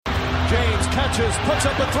catches, puts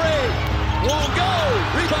up a three. Won't go.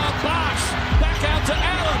 Rebound Bosch. Back out to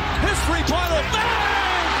Allen. His three-pointer.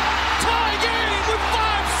 Bang! Tie game with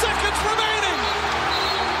 5 seconds remaining.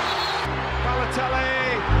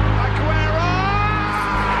 Balotelli. Aguero.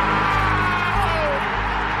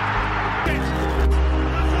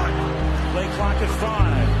 Play clock at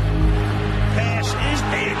 5. Pass is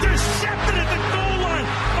intercepted at the goal line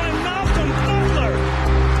by Malcolm Butler.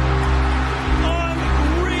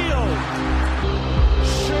 Unreal.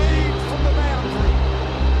 Shade from the boundary.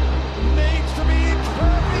 Needs to be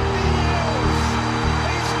perfectly used.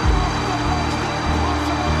 He's got the most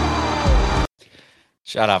impossible goal.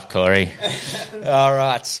 Shut up, Corey. All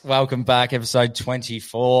right. Welcome back. Episode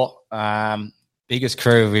 24. Biggest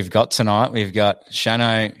crew we've got tonight. We've got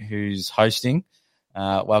Shano, who's hosting.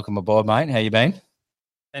 Welcome aboard, mate. How you been?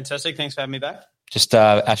 Fantastic. Thanks for having me back. Just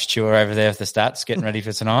Ash Chua over there with the stats, getting ready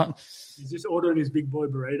for tonight. He's just ordering his big boy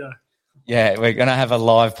burrito. Yeah, we're going to have a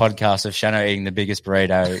live podcast of Shano eating the biggest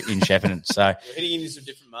burrito in Shepparton. So We're heading into some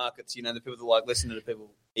different markets. You know, the people that like listening to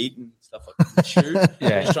people eat and stuff like that. Chew.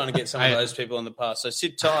 Yeah. Just trying to get some of those people in the past. So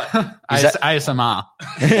sit tight. ASMR.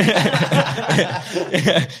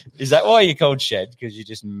 Is that why you're called Shed? Because you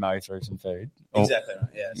just mow through some food? Exactly right.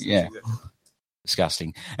 Yeah. Yeah. Exactly.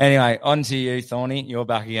 Disgusting. Anyway, on to you, Thorny. You're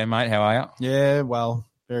back again, mate. How are you? Yeah, well,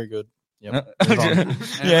 very good. Yep.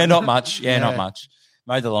 Yeah, not much. Yeah, not much.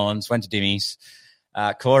 Mowed the lawns, went to Dimmy's.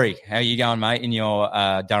 Corey, how are you going, mate, in your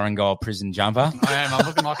Durrangol prison jumper? I am. I'm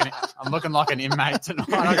looking like an inmate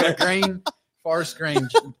tonight. I've got a green, forest green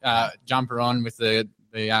jumper on with the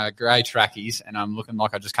grey trackies, and I'm looking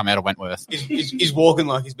like I just come out of Wentworth. He's walking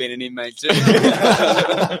like he's been an inmate too.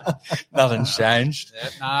 Nothing's changed.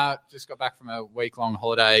 Yeah, just got back from a week-long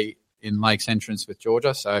holiday in Lakes Entrance with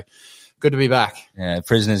Georgia, so good to be back. Yeah,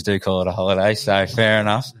 prisoners do call it a holiday, so fair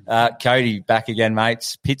enough. Cody, back again,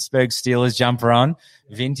 mates. Pittsburgh Steelers jumper on,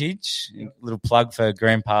 vintage. A little plug for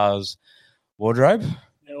Grandpa's wardrobe.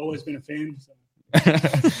 Yeah, always been a fan. So.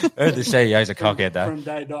 Heard the CEO's a cockhead, though. From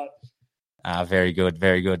day dot. Very good,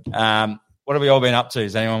 very good. What have we all been up to?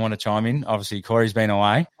 Does anyone want to chime in? Obviously, Corey's been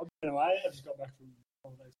away. I've been away. I just got back from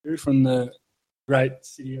holidays too, from the great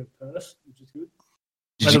city of Perth, which is good.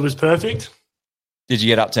 Weather was perfect. Did you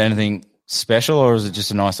get up to anything special, or was it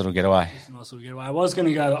just a nice little getaway? It's a nice little getaway. I was going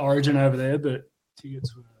to go to Origin over there, but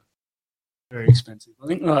tickets were very expensive. I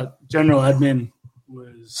think general admin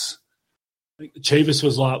was, I think the cheapest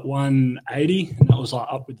was like 180, and that was like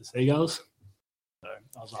up with the Seagulls. So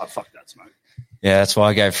I was like, fuck that smoke. Yeah, that's why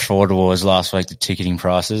I gave Fraud Wars last week to ticketing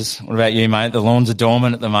prices. What about you, mate? The lawns are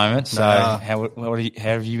dormant at the moment. So how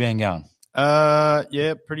have you been going?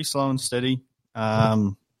 Yeah, pretty slow and steady.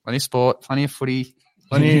 Plenty of sport, plenty of footy.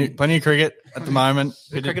 Plenty of cricket at the moment.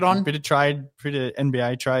 Cricket on? Bit of trade, bit of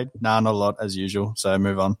NBA trade. Nah, not a lot as usual. So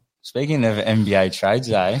move on. Speaking of NBA trades,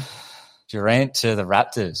 Durant to the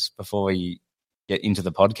Raptors before we get into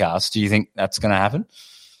the podcast. Do you think that's going to happen?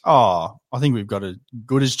 Oh, I think we've got as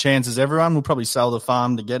good as chance as everyone. We'll probably sell the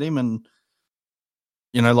farm to get him, and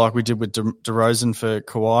like we did with DeRozan for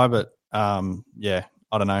Kawhi. But yeah,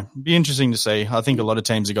 I don't know. It'd be interesting to see. I think a lot of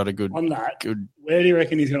teams have got a good. On that, where do you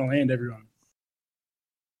reckon he's going to land, everyone?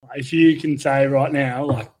 If you can say right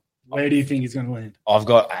now, where do you think he's going to land? I've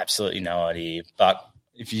got absolutely no idea, but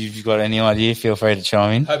if you've got any idea, feel free to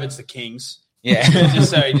chime in. Hope it's the Kings. Yeah. Just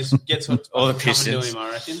so he just gets what or the to Pistons. him, I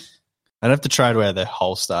reckon. They'd have to trade away their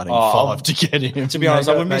whole starting five to get him. To be honest,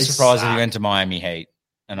 I wouldn't be surprised if he went to Miami Heat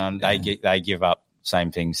and they give up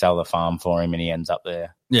same thing, sell the farm for him, and he ends up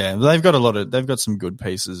there. Yeah, they've got some good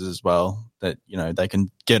pieces as well that they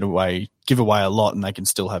can give away a lot, and they can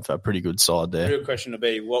still have a pretty good side there. The real question will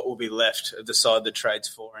be, what will be left of the side that trades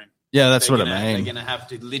for him? Yeah, that's what I mean. They're going to have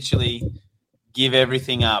to literally give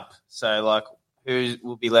everything up. So, who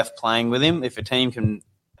will be left playing with him? If a team can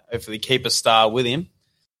hopefully keep a star with him,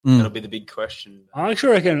 that'll be the big question. I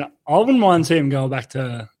actually reckon I wouldn't mind seeing him go back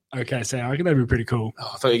to OKC. I reckon that'd be pretty cool.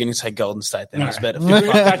 Oh, I thought you were going to say Golden State. Then it was better.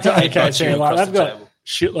 Back to OKC. They've got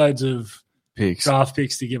shitloads of draft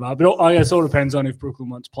picks to give up. But I guess it all depends on if Brooklyn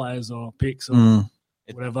wants players or picks or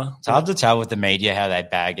whatever. It's hard to tell with the media how they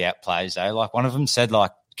bag out players, though. One of them said,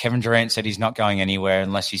 Kevin Durant said he's not going anywhere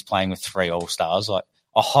unless he's playing with 3 All-Stars. I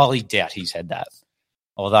highly doubt he said that.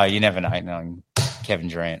 Although you never know knowing Kevin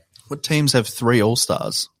Durant. What teams have 3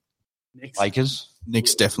 All-Stars? Lakers.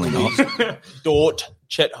 Knicks definitely not. Dort,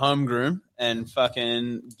 Chet Holmgren, and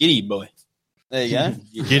fucking Giddy boy. There you go.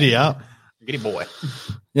 Giddy up. Giddy boy.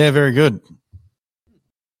 Yeah, very good.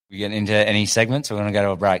 We get into any segments or we're going to go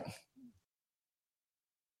to a break?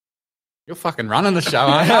 You're fucking running the show,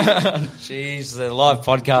 aren't you? Jeez, the live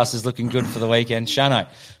podcast is looking good for the weekend. Shano,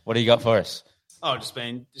 what do you got for us? Oh,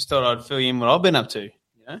 just thought I'd fill you in what I've been up to. You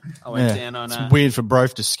know, I went down on. It's weird for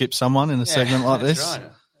Broth to skip someone in a segment like this. That's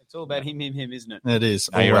right. It's all about him, isn't it? It is.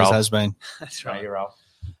 No, Always has been. That's right. You're off.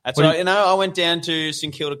 That's right. You know, I went down to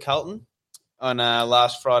St Kilda Carlton on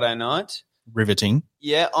last Friday night. Riveting.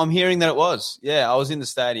 Yeah, I'm hearing that it was. Yeah, I was in the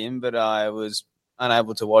stadium, but I was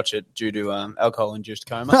unable to watch it due to alcohol-induced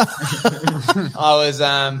coma.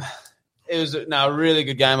 It was a really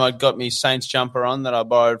good game. I got me Saints jumper on that I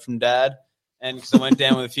borrowed from Dad, and because I went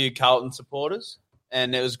down with a few Carlton supporters,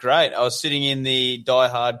 and it was great. I was sitting in the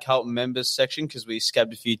diehard Carlton members section because we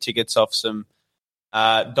scabbed a few tickets off some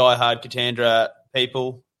diehard Katandra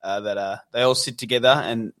people that they all sit together,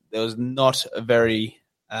 and there was not a very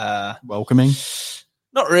welcoming.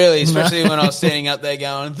 Not really, especially when I was standing up there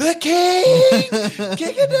going, "The King,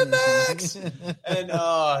 kicking the max," and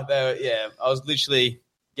I was literally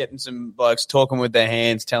getting some blokes talking with their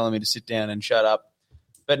hands, telling me to sit down and shut up.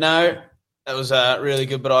 But no, that was really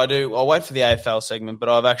good. But I'll wait for the AFL segment. But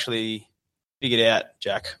I've actually figured out,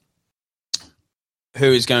 Jack,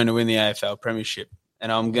 who is going to win the AFL Premiership,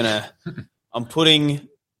 and I'm putting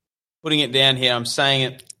it down here. I'm saying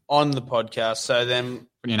it on the podcast, so then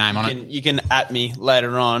put your name on it. You can at me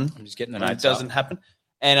later on. I'm just getting the when notes it doesn't up. happen.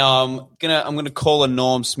 And I'm gonna call a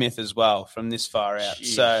Norm Smith as well from this far out.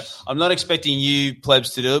 Jeez. So I'm not expecting you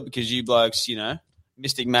plebs to do it because you blokes,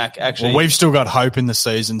 Mystic Mac actually. Well, we've still got hope in the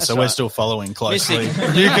season, so we're right. still following closely.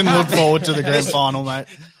 Mystic. You can look forward to the grand final, mate.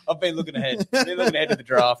 I've been looking ahead. To the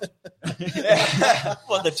draft.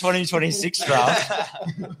 What, the 2026 draft?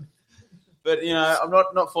 But I'm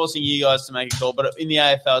not forcing you guys to make a call. But in the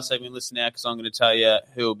AFL segment, listen now because I'm going to tell you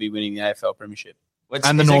who will be winning the AFL Premiership.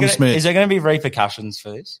 And the Norm Smith. Is there going to be repercussions for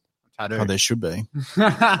this? Oh, there should be.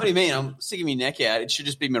 What do you mean? I'm sticking my neck out. It should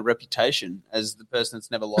just be my reputation as the person that's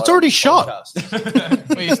never lied. It's already on shot. the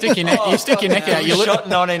podcast. Well, you stick your neck out. You Shot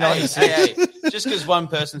 1996. Hey, just because one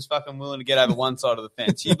person's fucking willing to get over one side of the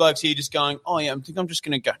fence, you blokes here just going, "Oh yeah, I think I'm just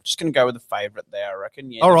gonna go with the favourite there. I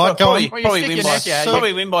reckon." Yeah, All right, go on. Well, you Probably stick win your by neck out.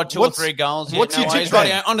 probably win by 2 or What's- 3 goals. what's yeah, your no tip worries.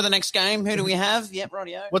 then? Rightio. On to the next game. Who do we have? Yep,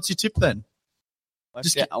 rightio. What's your tip then?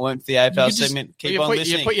 I went for the AFL You just- segment. Keep you on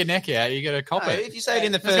listening. You put your neck out. You got to cop No, it. if you say it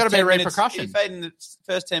in the There's first gotta be 10 a minutes, repercussion. if you say it in the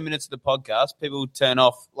first 10 minutes of the podcast, people turn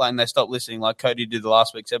off and they stop listening, like Cody did the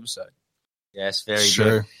last week's episode. Yes, very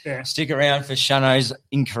Sure. good. Yeah. Stick around for Shano's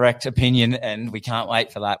incorrect opinion, and we can't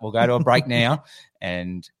wait for that. We'll go to a break now,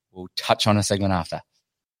 and we'll touch on a segment after.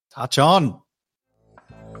 Touch on.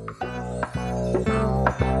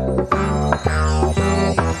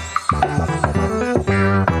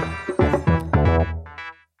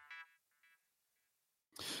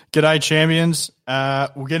 G'day, champions.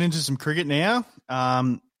 We'll get into some cricket now.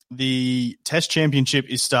 The Test Championship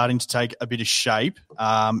is starting to take a bit of shape.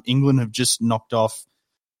 England have just knocked off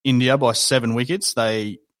India by 7 wickets.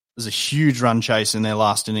 There's a huge run chase in their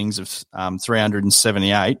last innings of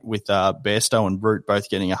 378 with Bairstow and Root both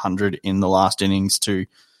getting 100 in the last innings to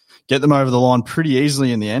get them over the line pretty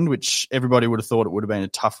easily in the end, which everybody would have thought it would have been a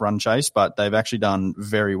tough run chase, but they've actually done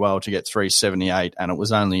very well to get 378, and it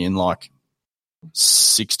was only in like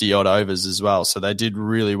 60-odd overs as well. So they did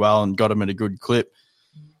really well and got them at a good clip.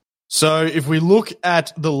 So if we look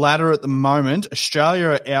at the ladder at the moment, Australia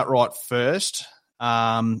are outright first.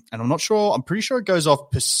 And I'm pretty sure it goes off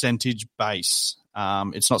percentage base.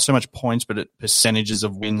 It's not so much points, but percentages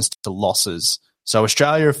of wins to losses. So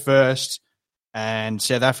Australia are first and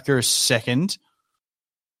South Africa is second.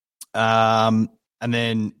 And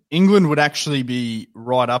then England would actually be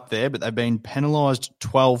right up there, but they've been penalised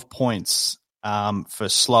 12 points for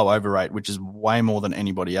slow over rate, which is way more than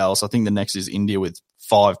anybody else. I think the next is India with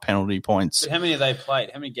 5 penalty points. But how many have they played?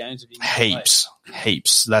 How many games have you played?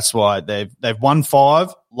 Heaps. That's why they've won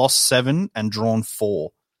 5, lost 7, and drawn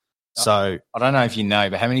 4. So I don't know if you know,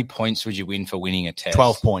 but how many points would you win for winning a test?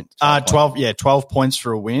 12 points. 12 points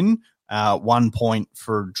for a win, 1 point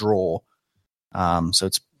for a draw. So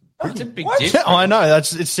it's That's a big difference. I know. It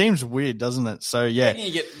seems weird, doesn't it? So yeah.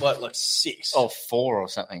 You get what, like 6? Oh, 4 or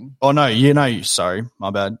something. Oh no, sorry, my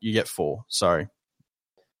bad. You get 4. Sorry.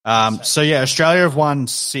 So yeah, Australia have won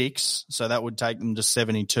 6, so that would take them to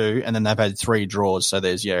 72, and then they've had 3 draws, so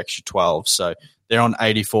there's extra 12. So they're on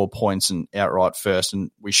 84 points and outright first,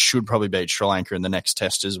 and we should probably beat Sri Lanka in the next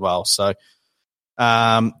test as well. So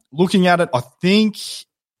looking at it, I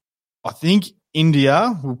think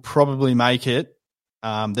India will probably make it.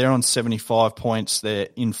 They're on 75 points. They're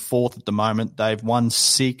in 4th at the moment. They've won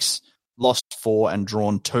 6, lost 4, and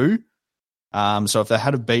drawn 2. So if they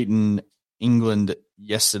had beaten England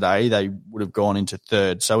yesterday, they would have gone into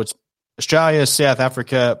 3rd. So it's Australia, South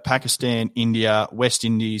Africa, Pakistan, India, West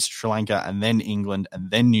Indies, Sri Lanka, and then England, and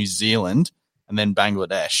then New Zealand, and then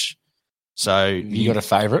Bangladesh. So You got a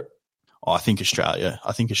favourite? I think Australia.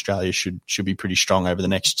 I think Australia should be pretty strong over the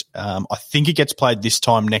next. I think it gets played this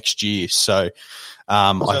time next year. So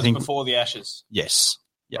I think before the Ashes. yes.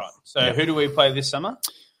 Yep. Right. So who do we play this summer?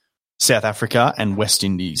 South Africa and West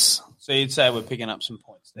Indies. So you'd say we're picking up some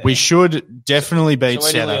points there. We should definitely beat So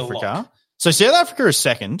South Italy a Africa. lock. So South Africa is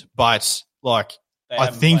second, but like I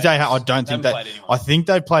think they. I don't think that. I think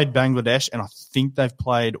they've played Bangladesh, and I think they've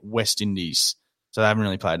played West Indies. So they haven't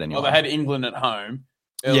really played anyone. Well, they had England at home.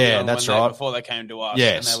 Yeah, that's right. Before they came to us,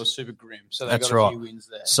 Yes. and they were super grim. So they That's got a few wins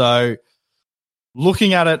there. So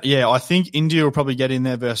looking at it, I think India will probably get in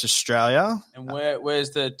there versus Australia. And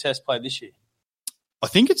where's the test played this year? I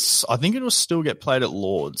think it will still get played at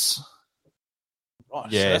Lords.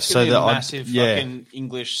 Right, Yeah, so that's so going to be the- a massive fucking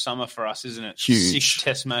English summer for us, isn't it? Huge. 6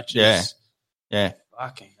 test matches. Yeah.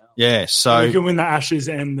 Fucking hell. Yeah. We So can win the Ashes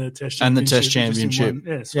and the Test Championship. and the Test just in Championship.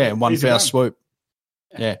 one- sweet. in one Easy foul one. swoop.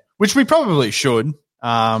 Yeah. Which we probably should.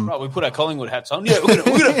 Right, we put our Collingwood hats on. Yeah, we're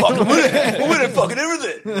gonna fucking win it. We're gonna fucking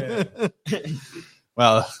everything.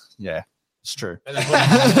 Well, yeah, it's true. Better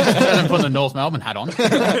than putting the North Melbourne hat on.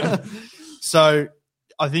 So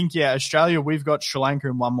I think, Australia, we've got Sri Lanka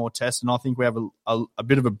in one more test, and I think we have a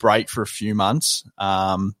bit of a break for a few months.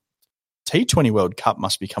 T20 World Cup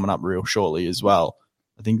must be coming up real shortly as well.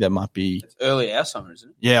 I think that might be. It's early our summer, isn't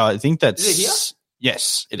it? Yeah, I think that's. Is it here?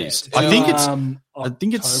 Yes, it Yeah, is. it's I think it's.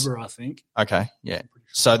 October, I think. Okay, yeah.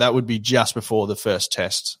 So that would be just before the first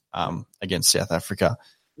test against South Africa.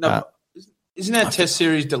 No, isn't our test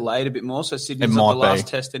series delayed a bit more? So Sydney's It not the might last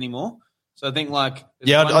be. test anymore. So I think there's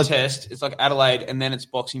Yeah, one I- test. It's like Adelaide, and then it's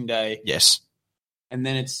Boxing Day, Yes. and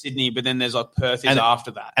then it's Sydney, but then there's Perth And-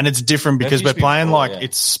 after that. And it's different because That we're used to be playing before, like yeah.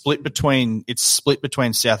 it's split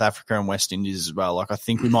between South Africa and West Indies as well. Like I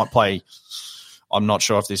think we might play. I'm not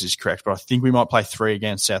sure if this is correct, but I think we might play 3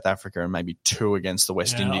 against South Africa and maybe 2 against the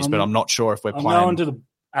West Yeah, Indies. But I'm not sure if we're I'm playing. going to the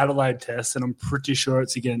Adelaide test, and I'm pretty sure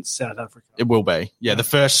it's against South Africa. It will be. Yeah, the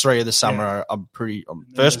first 3 of the summer are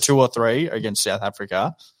first 2 or 3 against South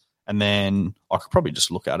Africa, and then I could probably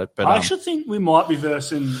just look at it. But I actually think we might be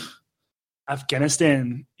versing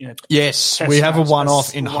Afghanistan. yes, test we have a match. one-off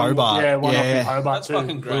That's in one- Hobart. Yeah, one-off in Yeah. Hobart That's too.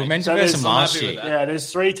 fucking We great. were meant to So verse there's them I'm last happy with year. that. Yeah,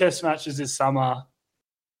 there's 3 test matches this summer,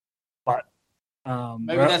 but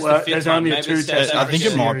Maybe that's the 5th there's one. only Maybe 2 it's South test I think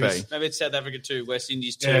it matches might series. be. Maybe it's South Africa 2, West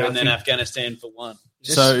Indies 2, Yeah, I and then think- Afghanistan for 1.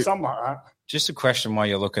 So Something like that. Just a question while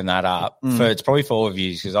you're looking that up. Mm. It's probably for all of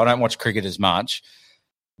you because I don't watch cricket as much.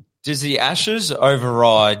 Does the Ashes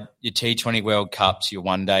override your T20 World Cups, your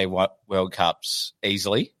one-day World Cups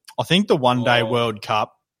easily? I think the one-day Oh. World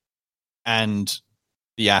Cup and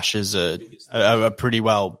the Ashes are pretty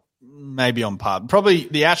well, maybe on par. Probably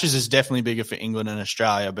the Ashes is definitely bigger for England and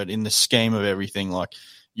Australia, but in the scheme of everything, like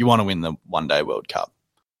you want to win the one-day World Cup.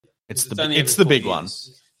 It's the only it's every the big 4 one.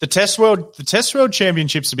 years. The Test World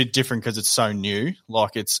Championship's a bit different because it's so new.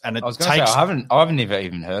 Like it I was going to say takes I haven't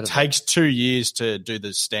even heard of it. takes 2 years to do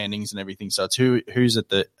the standings and everything. So it's who's at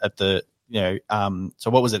the so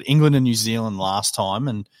what was it? England and New Zealand last time,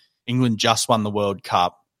 and England just won the World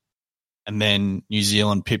Cup, and then New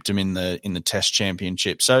Zealand pipped them in the Test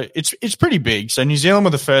Championship. So it's pretty big. So New Zealand were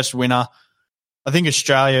the first winner. I think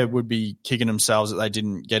Australia would be kicking themselves that they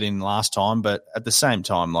didn't get in last time, but at the same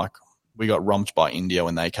time, like we got romped by India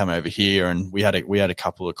when they came over here, and we had a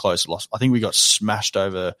couple of close losses. I think we got smashed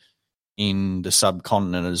over in the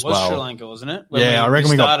subcontinent as It was well. Sri Lanka, wasn't it? Yeah, I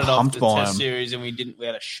reckon we got started off pumped the by test them. series and we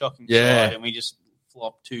had a shocking Yeah. side and we just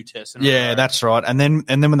flopped 2 tests. In a Yeah, row. that's right. And then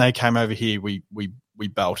when they came over here, we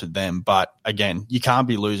belted them. But again, you can't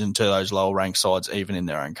be losing to those lower ranked sides even in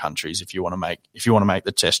their own countries if you want to make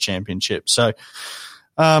the Test Championship. So,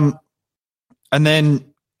 and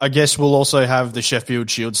then I guess we'll also have the Sheffield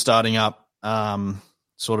Shield starting up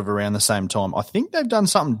sort of around the same time. I think they've done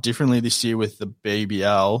something differently this year with the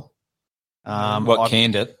BBL.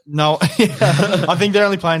 Canned it? No, I think they're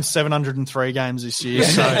only playing 703 games this year.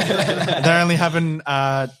 So they're only having, what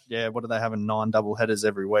are they having? 9 double headers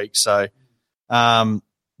every week. So, Yeah,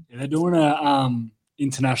 they're doing a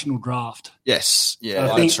international draft. yes, yeah,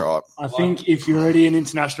 I think- that's right. I think if you're already an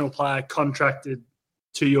international player contracted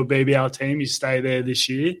to your BBL team, you stay there this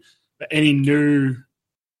year. But any new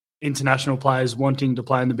international players wanting to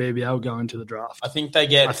play in the BBL go into the draft. I think they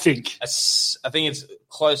get. I think. I think it's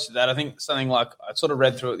close to that. I think something like I sort of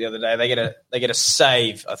read through it the other day. They get a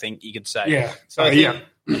save. I think you could say. Yeah. So I think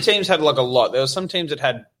the teams had like a lot. There were some teams that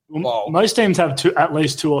had. Most teams have at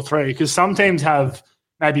least 2 or 3 because some teams have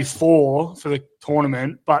maybe 4 for the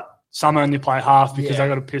tournament, but some only play half because they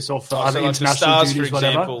got to piss off the other so like the international Stars, duties, for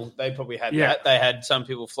whatever. example, they probably had Yeah. that. They had some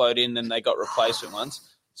people float in, then they got replacement ones.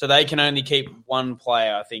 So they can only keep one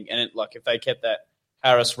player, I think. And if they kept that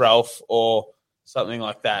Harris, Ralph, or something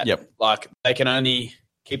like that. Yep. Like they can only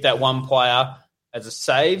keep that one player as a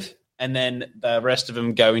save, and then the rest of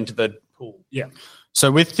them go into the pool. Yeah.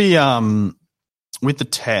 So with the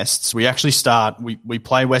tests, we actually start. We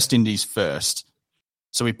play West Indies first,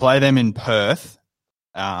 so we play them in Perth,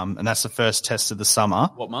 and that's the first test of the summer.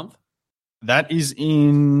 What month? That is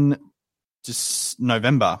in just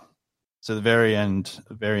November. So the very end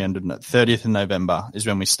of 30th of November is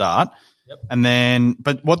when we start. Yep. And then,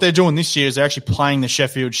 but what they're doing this year is they're actually playing the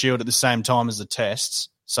Sheffield Shield at the same time as the tests.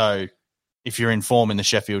 So if you're in form in the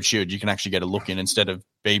Sheffield Shield, you can actually get a look in instead of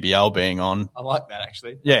BBL being on. I like that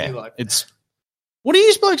actually. I Yeah, do like that. it's. What are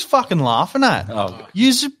you blokes fucking laughing at? Oh,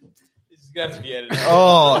 Use. This is going to have to be edited.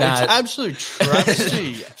 Oh, Nah. it's absolute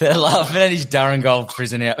travesty. they're laughing at his Darren Gold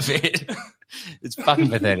prison outfit. It's fucking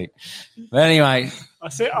pathetic. But anyway, I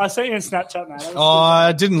see you in Snapchat, man. That was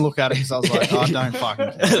I didn't look at it because I was like, oh, don't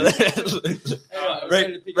fucking care.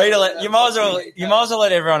 read you might as well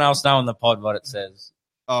let everyone else know on the pod what it says.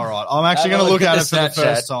 All right, I'm actually going to look at it for the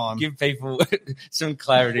first time. Give people some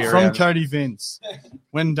clarity From around Cody Vince.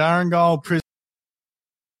 When Darren Gold prison.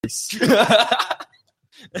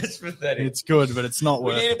 It's pathetic. It's good, but it's not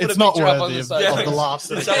We worth. need to put It's a not picture up on worthy the of social. the laughs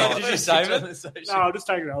that Someone, I did you save it? No, I'll just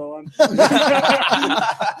take another one.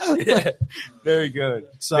 Yeah. Very good.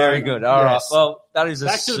 So, Very good. All right. yes. Well, that is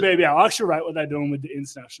Back to the BBL. I actually rate what they're doing with the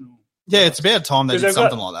international. Yeah, it's about time they 'Cause did they've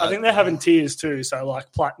something got- like that. I think they're having tiers too. So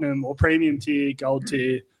like platinum or premium tier, gold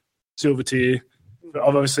tier, silver tier.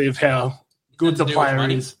 Obviously of how good the to do with player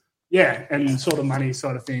money? is. Yeah, and sort of money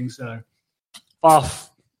sort of thing. So Buff,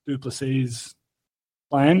 Duplessis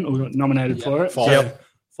playing or got nominated for it. Yep.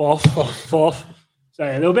 Fourth. So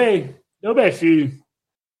yeah, there'll be a few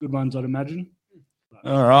good ones, I'd imagine.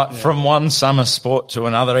 All right. From one summer sport to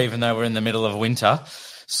another, even though we're in the middle of winter.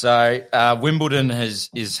 So Wimbledon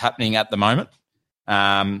is happening at the moment.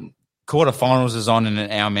 Quarterfinals is on,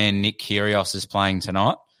 and our man Nick Kyrgios is playing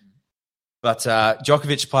tonight. But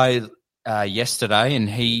Djokovic played yesterday, and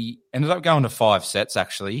he ended up going to 5 sets,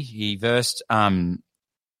 actually. He versed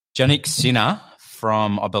Jannik Sinner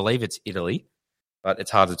from, I believe it's Italy, but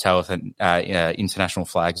it's hard to tell with international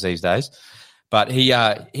flags these days. But he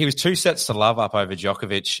was 2 sets to love up over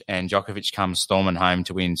Djokovic, and Djokovic comes storming home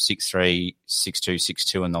to win 6-3, 6-2,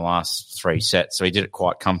 6-2 in the last 3 sets. So he did it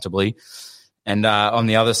quite comfortably. And on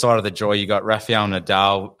the other side of the draw, you got Rafael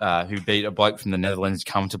Nadal, who beat a bloke from the Netherlands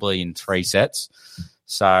comfortably in 3 sets.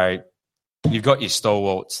 So you've got your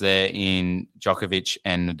stalwarts there in Djokovic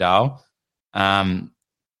and Nadal.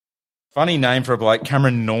 Funny name for a bloke.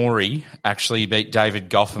 Cameron Norrie actually beat David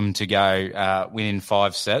Goffin to go win in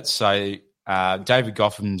 5 sets. So David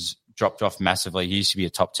Goffin's dropped off massively. He used to be a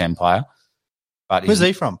top 10 player. But Where's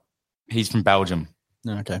he from? He's from Belgium.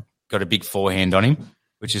 Okay. Got a big forehand on him,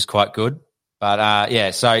 which is quite good. But,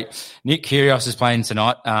 so Nick Kyrgios is playing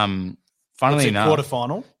tonight. Funnily enough.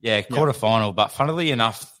 Quarterfinal? Yeah, quarterfinal. But funnily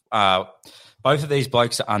enough, both of these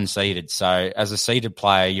blokes are unseeded. So as a seeded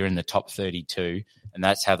player, you're in the top 32, and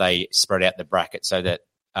that's how they spread out the bracket so that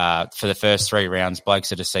for the first 3 rounds, blokes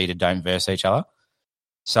that are seeded don't verse each other.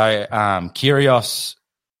 So Kyrgios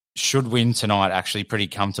should win tonight actually pretty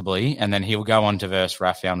comfortably, and then he'll go on to verse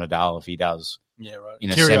Rafael Nadal if he does. Yeah, right.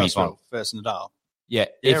 In a Kyrgios semi-final. versus Nadal. Yeah,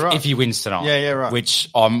 right. if he wins tonight. Yeah, right. Which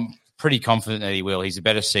I'm pretty confident that he will. He's a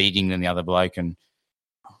better seeding than the other bloke, and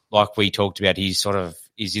like we talked about, he's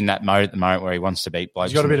in that mode at the moment where he wants to beat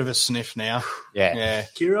blokes. He's got a bit of a sniff now. Yeah. Yeah.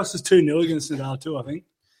 Kyrgios is 2-0 against Nadal too, I think.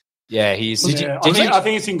 Yeah, he is. I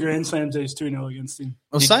think it's in Grand Slams he's 2-0 against him.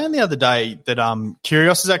 I was saying the other day that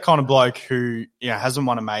Kyrgios is that kind of bloke who hasn't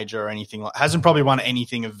won a major or anything, hasn't probably won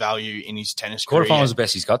anything of value in his tennis career. Quarterfinal is the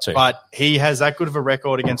best he's got to. But he has that good of a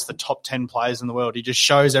record against the top 10 players in the world. He just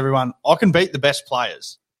shows everyone, I can beat the best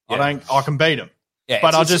players. Yeah. I can beat them. Yeah,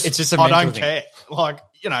 but it's just a I mental don't thing. care. Like,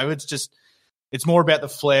 it's more about the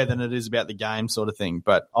flair than it is about the game sort of thing.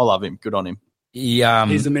 But I love him. Good on him. He,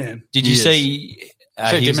 He's the man. did you He see?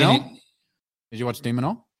 He was in- Did you watch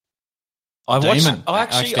Demonol? I watched. Demon. I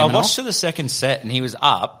Demonol? watched to the second set, and he was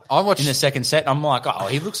up. I watched in the second set. I'm like, oh,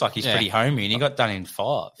 he looks like he's Yeah. pretty homey, and he got done in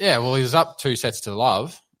 5. Yeah, well, he was up 2 sets to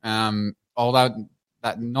love. Although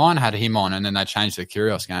that 9 had him on, and then they changed the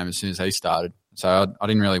Kyrgios game as soon as he started. So I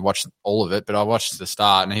didn't really watch all of it, but I watched the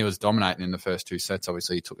start, and he was dominating in the first 2 sets.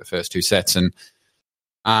 Obviously, he took the first 2 sets, and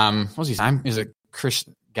what was his name? Is it Chris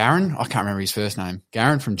Garin? I can't remember his first name.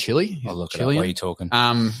 Garin from Chile. I'll look it up. Chilean? What are you talking?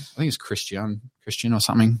 I think it's Christian or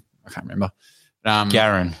something. I can't remember.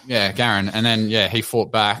 Garin. Yeah, Garin. And then, he fought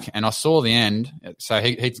back, and I saw the end. So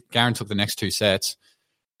Garin took the next 2 sets,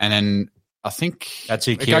 and then I think That's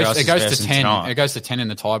who it Kyrgios goes is to versing 10. tonight. It goes to 10 in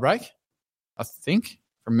the tiebreak, I think.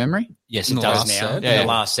 from memory. Yes, In it the does last now. set? In Yeah. the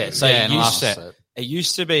last set. So Yeah, it in the used, last set. it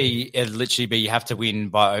used to be, it'd literally be you have to win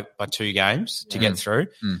by 2 games to get through.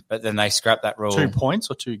 But then they scrapped that rule. 2 points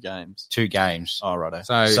or 2 games? 2 games. Oh, righto.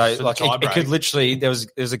 So for like the tie it break. could literally there was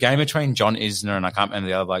a game between John Isner and I can't remember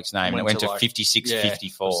the other bloke's name. And it went to like-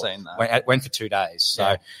 56-54. I've seen that. It went for 2 days.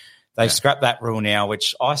 So they scrapped that rule now,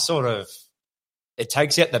 which I sort of it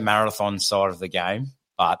takes out the marathon side of the game,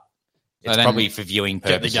 but it's then probably for viewing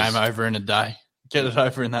Get purposes. the game over in a day. Get it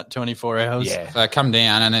over in that 24 hours. Yeah. So come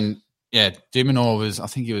down, and then Dimonor was, I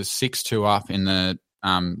think he was 6-2 up in the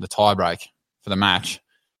tie break for the match,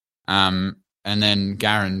 and then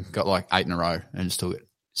Garen got like 8 in a row and just took it.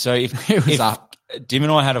 So if It was up. Dim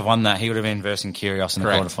and I had have won that, he would have been versing Kyrgios in the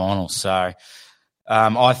Correct. quarterfinals. So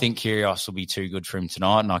I think Kyrgios will be too good for him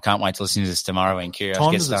tonight, and I can't wait to listen to this tomorrow when Kyrgios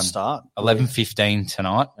Time gets does it done. start? 11:15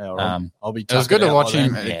 tonight. Yeah, well, I'll be It was good to tucking out watch by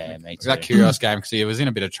him. then. Yeah, me too. That Kyrgios game because he was in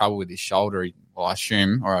a bit of trouble with his shoulder. I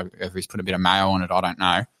assume, or if he's put a bit of mayo on it, I don't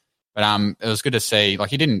know. But it was good to see. Like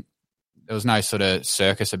there was no sort of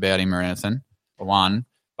circus about him or anything. For one,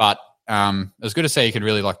 but it was good to see he could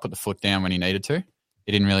really like put the foot down when he needed to.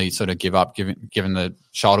 He didn't really sort of give up, given the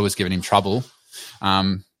shoulder was giving him trouble.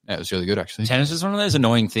 It was really good actually. Tennis is one of those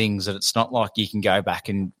annoying things that it's not like you can go back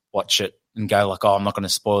and watch it and go like, oh, I'm not going to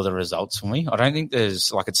spoil the results for me. I don't think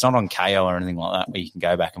there's like it's not on KO or anything like that where you can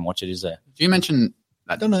go back and watch it, is there? Did you mention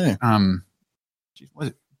I don't know. was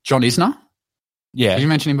it John Isner? Yeah. Did you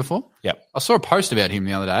mention him before? Yep. I saw a post about him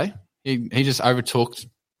the other day. He just overtook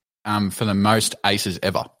for the most aces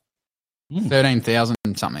ever. 13,000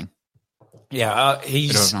 something. Yeah, Bit of,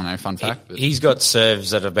 he's I don't know, fun fact. But he's got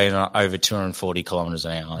serves that have been over 240 kilometres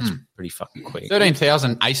an hour. That's pretty fucking quick.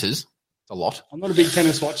 13,000 aces. It's a lot. I'm not a big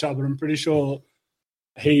tennis watcher, but I'm pretty sure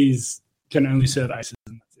he's can only serve aces.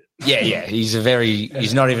 And that's it. Yeah.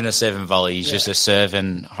 He's not even a serve and volley. He's just a serve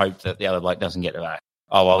and hope that the other bloke doesn't get to that.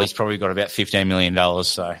 Oh, well, he's probably got about $15 million.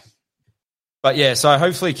 So, but yeah, so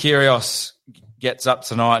hopefully Kyrgios gets up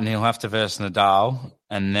tonight and he'll have to verse Nadal.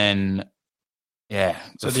 And then, yeah.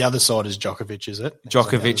 So the other side is Djokovic, is it?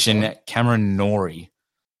 Djokovic and Cameron Norrie,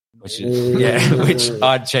 which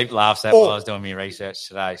I had cheap laughs at while I was doing my research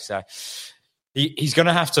today. So he's going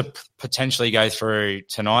to have to potentially go through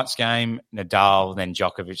tonight's game, Nadal, then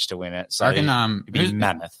Djokovic to win it. So I reckon, it'd be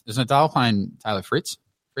mammoth. Is Nadal playing Taylor Fritz?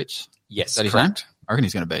 Yes, Is that his correct. name? I reckon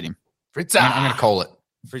he's going to beat him. Fritz, I'm going to call it.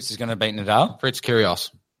 Fritz is going to beat Nadal. Fritz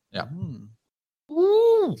Kyrgios. Yeah.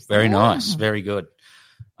 Ooh, very nice, very good.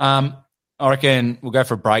 I reckon we'll go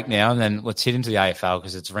for a break now, and then let's hit into the AFL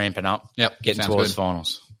because it's ramping up. Yep. Getting sounds towards good.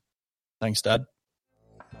 finals. Thanks, Dad.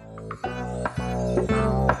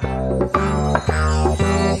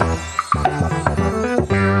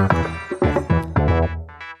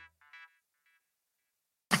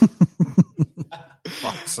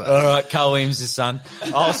 All right, Carl Williams' son.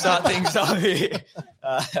 I'll start things off here.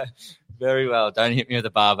 Very well. Don't hit me with a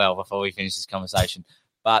barbell before we finish this conversation.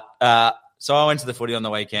 But so I went to the footy on the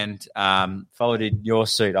weekend, followed in your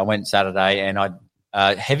suit. I went Saturday and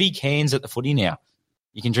I heavy cans at the footy now.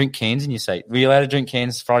 You can drink cans in your seat. Were you allowed to drink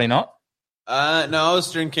cans Friday night? No, I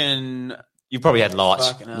was drinking. You probably had lights.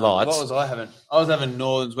 Fucking hell. What was I having? I was having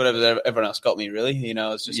Northerns, whatever everyone else got me. Really,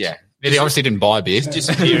 it's just Yeah. He obviously didn't buy beer.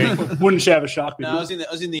 disappearing. Wouldn't shave a shark with No, I you.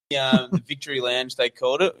 was in the Victory Lounge. They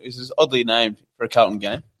called it. This is oddly named for a Carlton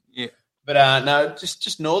game. Yeah. But no,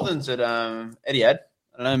 just Northerns at Etihad.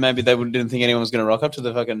 I don't know. Maybe they didn't think anyone was going to rock up to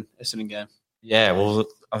the fucking Essendon game. Yeah, well,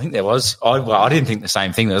 I think there was. I didn't think the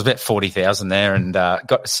same thing. There was about 40,000 there, and got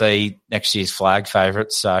to see next year's flag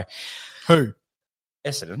favourites. So Who?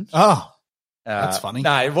 Essendon. Oh, that's funny.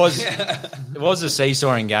 No, it was it was a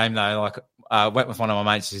seesawing game though. Like I went with one of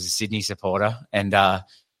my mates who's a Sydney supporter, and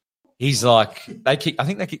he's like, I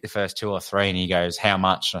think they kicked the first 2 or 3, and he goes, "How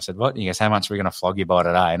much?" And I said, "What?" And he goes, "How much are we going to flog you by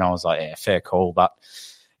today?" And I was like, "Yeah, fair call." But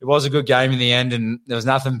it was a good game in the end, and there was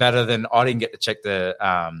nothing better than I didn't get to check the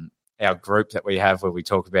our group that we have where we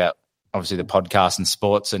talk about obviously the podcast and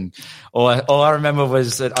sports, and all I remember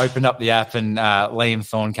was it opened up the app and Liam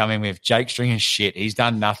Thorne come in with Jake Stringer's shit. He's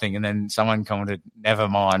done nothing, and then someone commented, "Never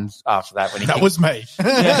mind." After that, when he That was me.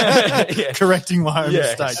 Yeah. Correcting my own Yeah,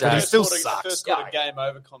 mistake, so- but he still The sucks. first quarter game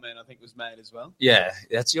over comment I think was made as well. Yeah,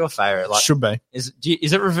 that's your favourite. Like, Should be. is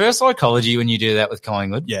it reverse psychology when you do that with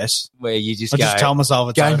Collingwood? Yes. Where you just I go, just tell myself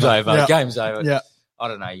it's game's over, Yeah. game's over. Yeah. I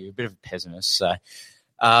don't know, you're a bit of a pessimist. So,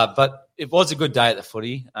 but it was a good day at the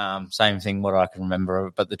footy. Same thing, what I can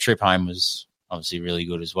remember. But the trip home was obviously really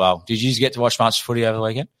good as well. Did you get to watch much footy over the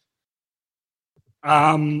weekend?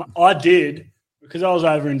 I did because I was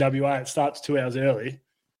over in WA. It starts 2 hours early,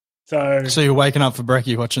 So you're waking up for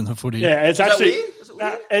brekkie watching the footy. yeah, it's that actually weird? Is it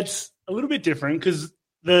weird? it's a little bit different because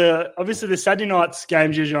obviously the Saturday night's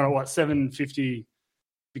games usually on at 7:50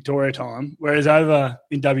 Victoria time, whereas over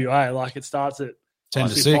in WA, like it starts at 10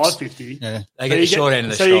 to 6. 5:50. Yeah. They get the short end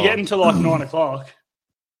of the So shot. you're getting to like 9 o'clock,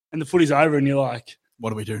 and the footy's over, and you're like,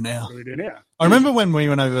 What do we do now? what do we do now? I remember when we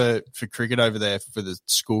went over for cricket over there for the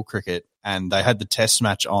school cricket, and they had the test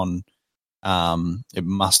match on. It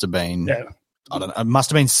must have been, I don't know, it must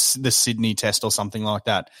have been the Sydney test or something like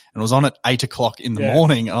that, and it was on at 8 o'clock in the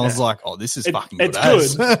morning. And I was like, "Oh, this is fucking good."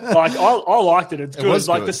 It's good. Like I liked it. It's good. was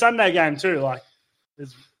Like good. the Sunday game too. Like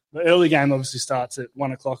the early game obviously starts at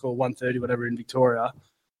 1 o'clock or 1:30, whatever in Victoria,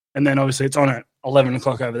 and then obviously it's on at 11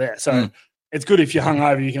 o'clock over there. So it's good if you're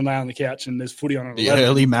hungover, you can lay on the couch and there's footy on at The 11.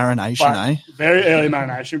 early marination, Very early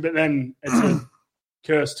marination, but then it's a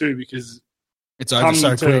curse too because It's over come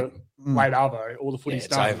so to quick. late arvo, all the footy's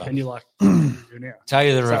it's done, over. and you're like, what do we do now? Tell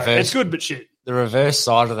you the So reverse. it's good, but shit. The reverse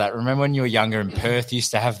side of that. Remember when you were younger in Perth, you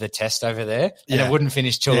used to have the test over there, and Yeah. it wouldn't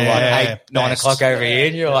finish till Yeah, like 8, 9 best. o'clock over here,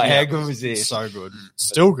 and you're like, Yeah. how good was this? So good.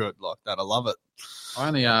 Still good like that. I love it. I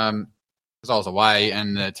only because I was away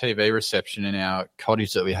and the TV reception in our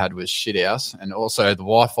cottage that we had was shit house, and also the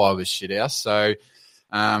Wi-Fi was shit house. So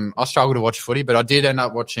I struggled to watch footy, but I did end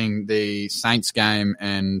up watching the Saints game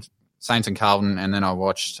and Saints and Carlton, and then I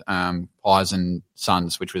watched 5's and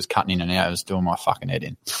Suns, which was cutting in and out. It was doing my fucking head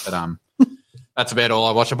in. But that's about all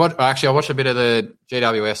I watched. I watched a bit of the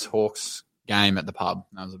GWS Hawks game at the pub.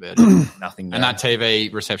 That was about it. Nothing. And that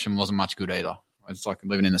TV reception wasn't much good either. It's like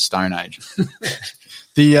living in the Stone Age.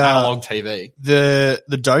 The Analog TV. the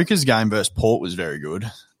Dokers game versus Port was very good.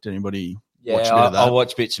 Did anybody watch a bit of that? I'll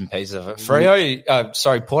watch bits and pieces of it.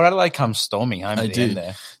 Freo, Port Adelaide comes storming home They at the end did.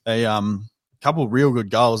 there. They couple real good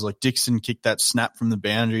goals. Like Dixon kicked that snap from the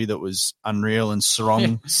boundary that was unreal, and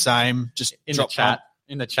Sarong same. Just In the dropped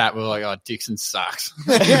chat, we were like, "Oh, Dixon sucks."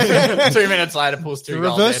 2 minutes later, pulls two The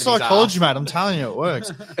goals. reverse out of his psychology, ass. mate. I'm telling you, it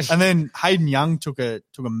works. And then Hayden Young took a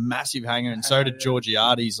massive hanger, and so did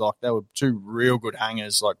Georgiades. Like they were two real good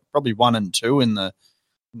hangers. Like probably 1 and 2 in the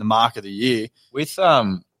mark of the year.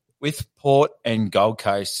 With Port and Gold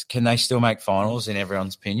Coast, can they still make finals in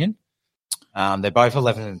everyone's opinion? They're both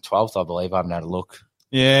 11th and 12th, I believe. I haven't had a look.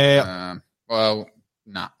 Yeah, Well,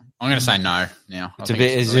 no. I'm going to say no now. It's a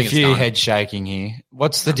bit. There's a few head shaking here.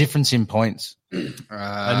 What's the difference in points? they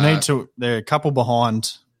need to. They're a couple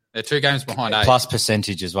behind, They're 2 games behind 8. Plus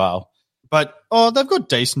percentage as well. but they've got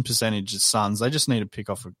decent percentages. Suns. They just need to pick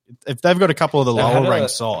off. If they've got a couple of the They've had lower a-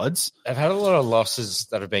 ranked sides, They've had a lot of losses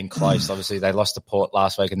that have been close. Obviously, they lost to Port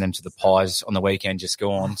last week and then to the Pies on the weekend just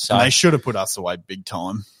gone. So and they should have put us away big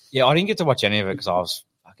time. yeah, I didn't get to watch any of it because I was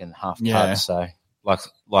fucking half cut. Yeah. So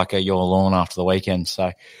like a your lawn after the weekend.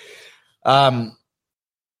 So,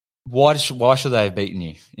 why should they have beaten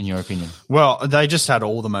you in your opinion? Well, they just had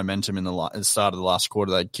all the momentum in at the start of the last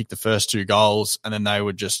quarter. They kicked the first 2 goals, and then they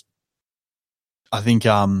would just, I think,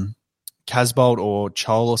 Casbolt or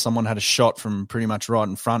Chol or someone had a shot from pretty much right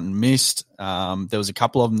in front and missed. There was a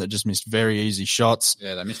couple of them that just missed very easy shots.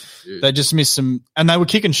 Yeah, they missed a few. They just missed some, and they were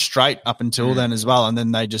kicking straight up until then as well. And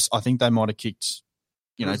then I think they might have kicked,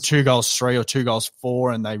 2 goals 3 or 2 goals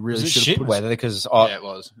 4, and they really Was it should shit have put weather? Because Yeah, it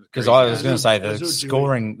was. I was going to say It was the all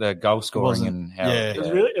scoring, the goal scoring, wasn't- and how yeah.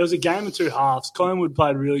 It was a game of 2 halves. Collingwood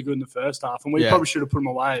played really good in the first half, and we Yeah. probably should have put them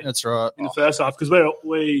away That's right. in the first half because we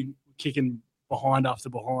were kicking behind after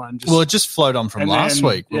behind. Well, it just flowed on from And last then,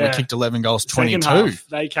 week when yeah. we kicked 11 goals, Second 22. half,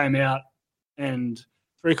 they came out, and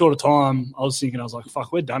 3/4 time, I was like,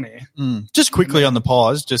 fuck, we're done here. Just quickly on the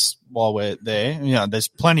Pies, just while we're there, there's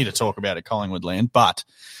plenty to talk about at Collingwood land, but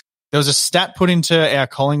there was a stat put into our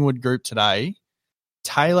Collingwood group today.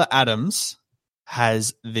 Taylor Adams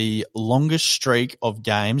has the longest streak of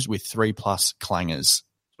games with 3+ clangers.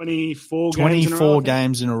 24 24 games.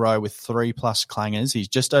 games in a row with 3+ clangers. He's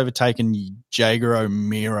just overtaken Jager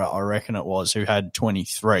O'Meara, I reckon it was, who had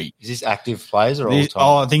 23. is this active players or all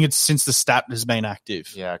time? I think it's since the stat has been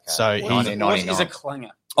active. Yeah, okay. So he, 1999. Is a clanger?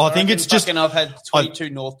 I think it's just, I've had 22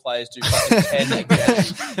 North players do fucking 10 again.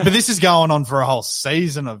 but this is going on for a whole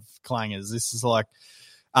season of clangers. This is like,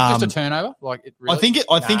 Just a turnover? Like it really? I think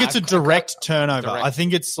it's a direct turnover. direct. I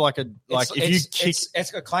think it's like if you kick.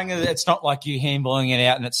 it's a clanger. It's not like you handballing it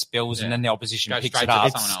out and it spills and then the opposition Go picks straight it to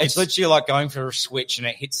up. someone else. It's literally like going for a switch and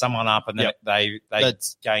it hits someone up and then Yep. they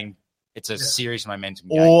That's- gain. It's a serious momentum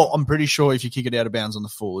game. Or I'm pretty sure if you kick it out of bounds on the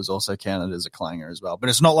full is also counted as a clanger as well. But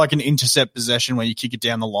it's not like an intercept possession where you kick it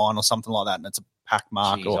down the line or something like that and it's a pack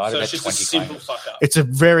mark. Jeez, Or I'd So have it's had just a 20 simple clangers. fuck up. it's a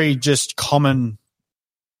very just common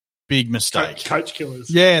big mistake. Coach killers.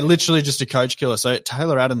 Yeah, literally just a coach killer. So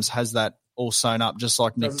Taylor Adams has that all sewn up, just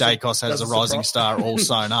like Nick Doesn't- Dacos has a doesn't rising surprise- star all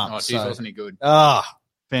sewn up. Oh, geez, So- wasn't he good?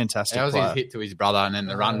 fantastic That was player. his hit to his brother, and then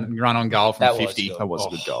the run on goal from That was 50. good. That was a Oh.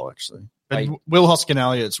 good goal, actually. But Wait. Will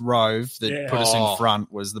Hoskin-Elliott's rove that Yeah. put us Oh. in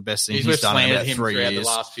front was the best thing We've he's done in slandered about him 3 throughout years. the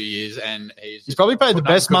last few years, and He's probably played the putting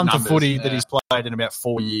up best good month numbers. of footy that Yeah. he's played in about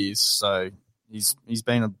 4 years. So he's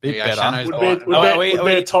been a bit Yeah, better. Shano's Would right. be, would Are be, we- would are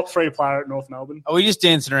be we- a top 3 player at North Melbourne. Are we just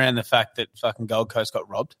dancing around the fact that fucking Gold Coast got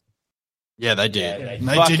robbed? Yeah, they did. Yeah, And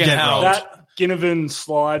they fucking did get hell. rolled. That Ginnivan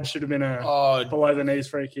slide should have been a Oh, below the knees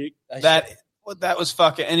free kick. that was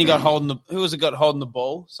fucking. And he got holding the. Who was it? Got holding the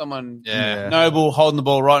ball? Someone. Yeah. Noble holding the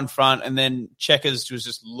ball right in front, and then Checkers was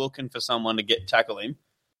just looking for someone to tackle him.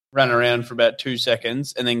 Ran around for about 2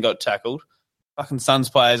 seconds, and then got tackled. Fucking Suns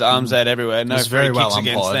players, arms out everywhere. No was free very kicks well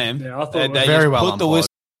against umpired. them. Yeah, I thought They, it was they very just well put the umpired.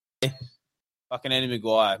 whistle. Fucking Eddie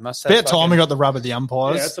Maguire must have. About time we fucking- got the rub of the yeah,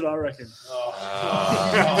 umpires. that's what I reckon.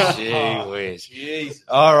 Oh, gee whiz.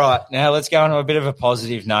 All right, now let's go on to a bit of a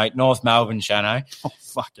positive note. North Melbourne, Shano. Oh,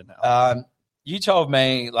 fucking hell. You told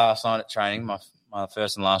me last night at training, my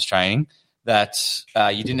first and last training, that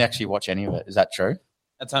you didn't actually watch any of it. Is that true?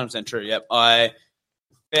 That's 100% true. Yep, I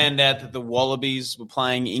found out that the Wallabies were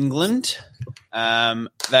playing England.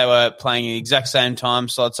 They were playing the exact same time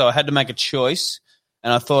slot, so I had to make a choice,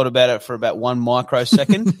 and I thought about it for about 1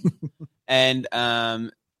 microsecond, and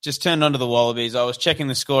just turned onto the Wallabies. I was checking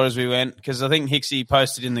the score as we went because I think Hicksy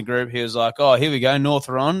posted in the group. He was like, "Oh, here we go, North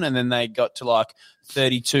are on," and then they got to like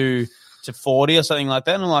 32-40 or something like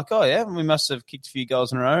that. And I'm like, "Oh yeah, we must have kicked a few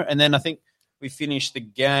goals in a row." And then I think we finished the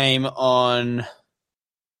game on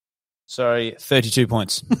 32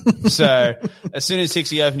 points. So as soon as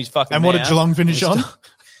Hicksy opened his fucking And what did mouth, Geelong finish on?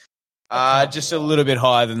 just a little bit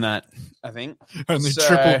higher than that, I think. Only So-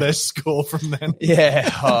 triple their score from then. Yeah.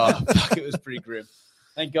 Oh, fuck, it was pretty grim.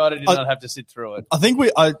 Thank God I did not have to sit through it. I think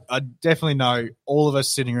I definitely know all of us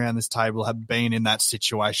sitting around this table have been in that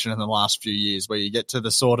situation in the last few years where you get to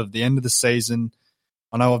the sort of the end of the season.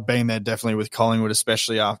 I know I've been there definitely with Collingwood,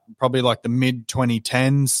 especially probably like the mid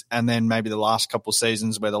 2010s and then maybe the last couple of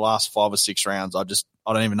seasons where the last 5 or 6 rounds, I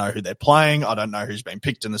don't even know who they're playing. I don't know who's been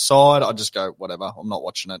picked in the side. I just go, whatever. I'm not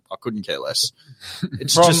watching it. I couldn't care less.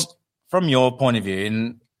 It's From your point of view,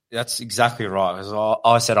 and that's exactly right. Because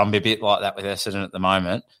I said I'm a bit like that with Essendon at the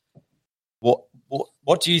moment.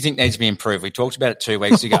 What do you think needs to be improved? We talked about it 2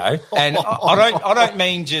 weeks ago, and I don't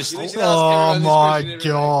mean just. oh my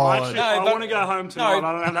God. Actually, No, I but- want to go home tonight. no.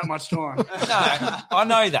 I don't have that much time. No, I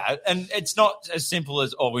know that, and it's not as simple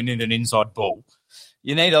as we need an inside ball.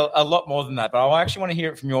 You need a lot more than that. But I actually want to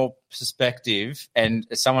hear it from your perspective, and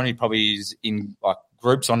as someone who probably is in like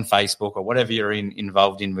groups on Facebook or whatever you're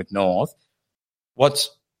involved in with North. What's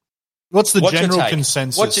What's the what's your general take?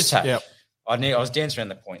 consensus? What's your take? Yep. I was dancing around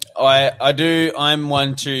the point. I do. I'm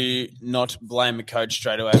one to not blame a coach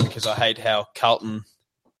straight away because I hate how Carlton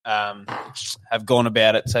have gone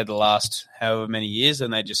about it, say, the last however many years,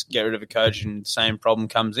 and they just get rid of a coach and the same problem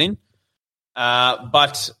comes in.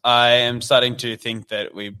 But I am starting to think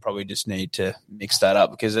that we probably just need to mix that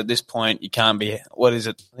up because at this point you can't be – what is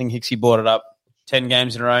it? I think Hicksy brought it up 10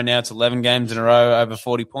 games in a row now. It's 11 games in a row over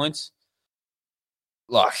 40 points.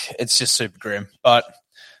 Like, it's just super grim. But,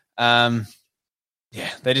 yeah,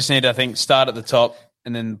 they just need to, I think, start at the top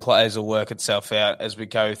and then the players will work itself out as we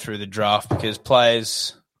go through the draft because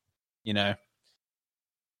players, you know,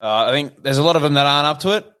 I think there's a lot of them that aren't up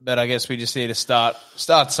to it, but I guess we just need to start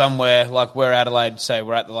somewhere like where Adelaide say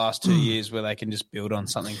we're at the last 2 years where they can just build on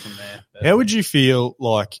something from there. But, How would you feel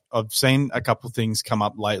like I've seen a couple of things come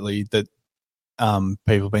up lately that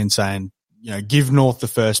people have been saying, you know, give North the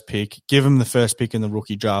first pick, give them the first pick in the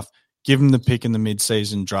rookie draft, give them the pick in the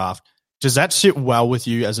mid-season draft. Does that sit well with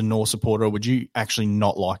you as a North supporter, or would you actually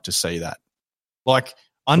not like to see that? Like,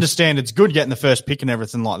 understand it's good getting the first pick and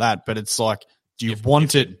everything like that, but it's like, do you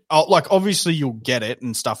want it? Oh, like, obviously you'll get it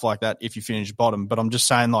and stuff like that if you finish bottom, but I'm just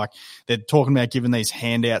saying, like, they're talking about giving these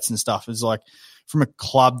handouts and stuff. It's like, from a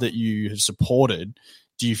club that you have supported,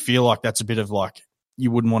 do you feel like that's a bit of like, you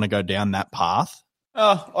wouldn't want to go down that path?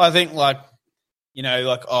 Oh, I think like, you know,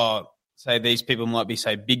 like, say these people might be,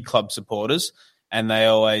 say, big club supporters and they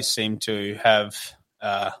always seem to have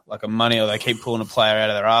like a money or they keep pulling a player out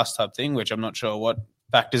of their ass type thing, which I'm not sure what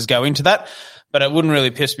factors go into that. But it wouldn't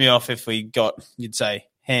really piss me off if we got, you'd say,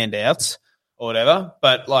 handouts or whatever.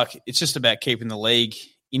 But, like, it's just about keeping the league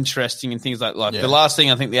interesting and things like the last thing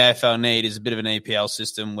I think the AFL need is a bit of an EPL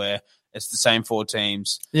system where it's the same 4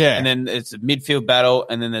 teams. Yeah. And then it's a midfield battle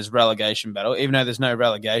and then there's relegation battle. Even though there's no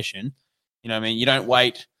relegation, you know what I mean? You don't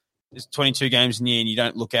wait. There's 22 games in the year and you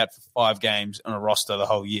don't look out for 5 games on a roster the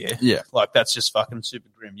whole year. Yeah. Like, that's just fucking super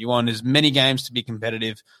grim. You want as many games to be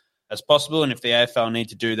competitive as possible. And if the AFL need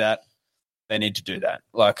to do that, they need to do that.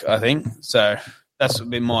 Like, I think. So that's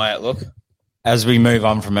been my outlook. as we move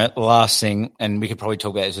on from it, the last thing, and we could probably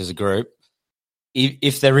talk about this as a group,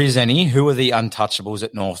 if there is any, who are the untouchables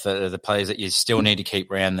at North that are the players that you still need to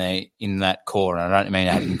keep around there in that core? And I don't mean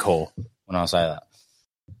having core when I say that.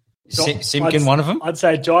 Simpkin, one of them? I'd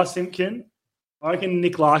say Jai Simpkin. I reckon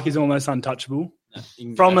Nick Lark is almost untouchable.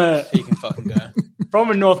 No, he can fucking go. From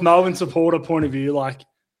a North Melbourne supporter point of view, like,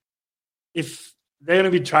 if they're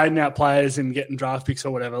going to be trading out players and getting draft picks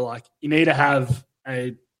or whatever, like, you need to have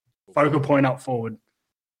a focal point up forward.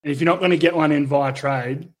 And if you're not going to get one in via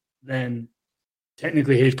trade, then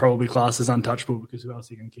technically he's probably classed as untouchable because who else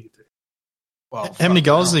are you going to kick it to? Well, how many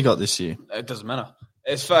goals has he got this year? It doesn't matter.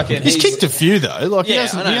 It's fucking. He's kicked a few though. Like Yeah,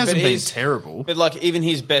 he I know, hasn't but been he's- terrible. But like even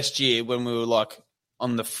his best year when we were like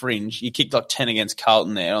on the fringe, he kicked like 10 against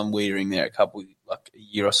Carlton there on Wiedering there a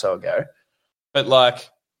year or so ago. But like,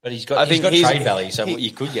 But he's I got think trade value, so he-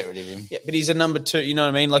 you could get rid of him. yeah, but he's a number 2. You know what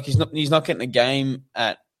I mean? Like he's not getting a game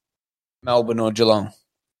at Melbourne or Geelong.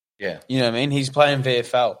 Yeah. You know what I mean? He's playing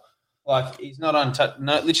VFL. Like he's not untouched.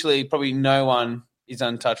 No, literally, probably no one is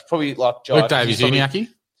untouched. Probably like Jai. Luke Davies-Uniacke.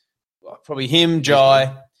 Probably him, Jai.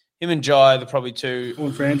 Him and Jai, the probably two.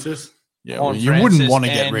 Vaughan Francis. Yeah, Vaughan well, you wouldn't Francis want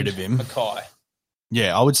to get and rid of him. Mackay.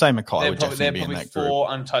 Yeah, I would say Mackay They're would probably, definitely be in that group. 4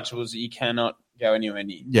 untouchables that you cannot go anywhere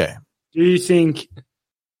near. Yeah, Do you think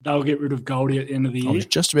they'll get rid of Goldie at the end of the I year? was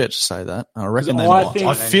just about to say that. I reckon they I might. think-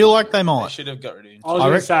 I feel like they They might. should have got rid of him. I was I going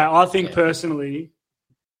to reckon- say, I think personally,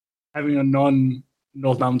 having a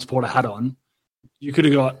non-North Melbourne supporter hat on, you could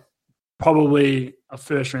have got probably a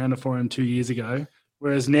first rounder for him 2 years ago,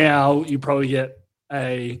 whereas now you probably get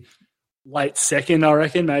a late second, I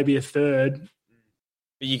reckon, maybe a third.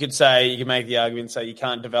 But you could make the argument, say you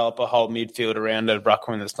can't develop a whole midfield around a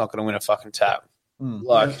ruckman that's not going to win a fucking tap.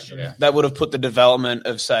 Like that would have put the development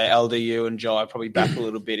of say LDU and Jai probably back a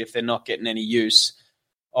little bit if they're not getting any use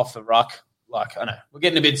off the ruck. Like I know we're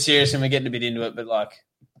getting a bit serious and we're getting a bit into it, but like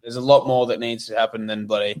there's a lot more that needs to happen than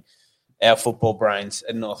bloody our football brains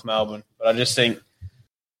in North Melbourne. But I just think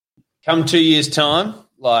come 2 years' time,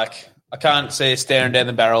 like I can't see us staring down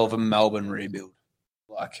the barrel of a Melbourne rebuild.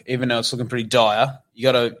 Like even though it's looking pretty dire, you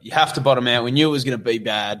have to bottom out. We knew it was going to be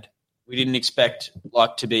bad. We didn't expect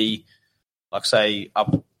like to be like say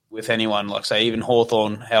up with anyone, like say even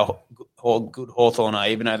Hawthorn, how good Hawthorn are,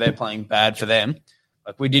 even though they're playing bad for them.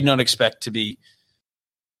 Like we did not expect to be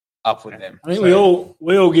up with them. I think we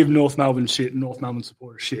all give North Melbourne shit and North Melbourne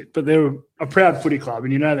supporters shit, but they're a proud footy club,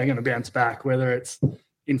 and you know they're going to bounce back, whether it's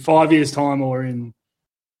in 5 years' time or in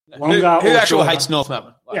longer. Who or actually shorter. hates North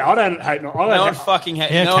Melbourne? Like, Yeah, I don't hate. no one fucking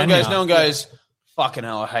hates. How No one can goes. you? No one goes. Fucking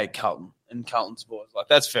hell, I hate Carlton and Carlton sports. Like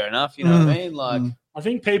that's fair enough. You know what I mean? Like I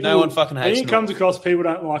think people. No one fucking I hates think it comes across people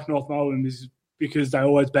don't like North Melbourne is because they're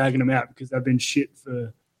always bagging them out because they've been shit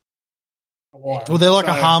for a while. Well, they're like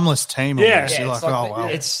a So- harmless team. Yeah. almost. You're like, it's oh well.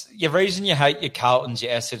 It's your reason you hate your Carltons,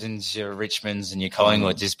 your Essendons, your Richmonds, and your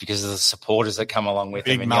Collingwoods is because of the supporters that come along with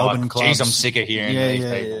Big them. And Melbourne you're like, clubs. geez, I'm sick of hearing Yeah, these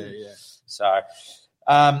yeah, people. yeah, yeah.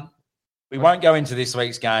 So we won't go into this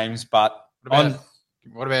week's games, but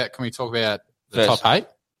What about? Can we talk about the First. top 8?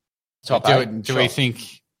 top do eight, do sure. we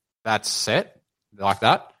think that's set like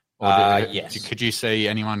that? Or Yes. Could you see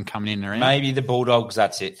anyone coming in around? Maybe the Bulldogs,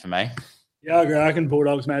 that's it for me. Yeah, I agree. I reckon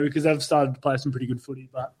Bulldogs maybe because they've started to play some pretty good footy,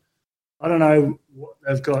 but I don't know what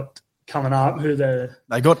they've got coming up. Who they're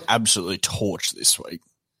They got absolutely torched this week.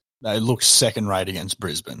 They looked second rate against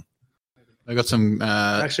Brisbane. They got some.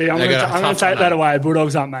 actually. I'm they going got a to tough take one, that away.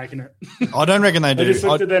 Bulldogs aren't making it. I don't reckon they They do. just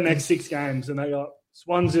looked at their next 6 games and they got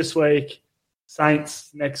Swans this week, Saints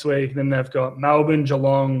next week, then they've got Melbourne,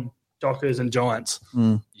 Geelong, Dockers, and Giants.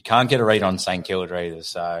 You can't get a read on St Kilda either,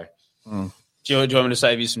 so Do you want me to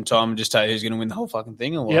save you some time and just tell you who's going to win the whole fucking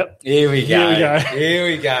thing or what? Yep. here we Here we go. Here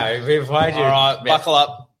we go. We've played All right, buckle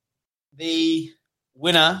up. The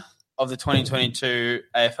winner of the 2022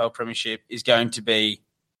 AFL Premiership is going to be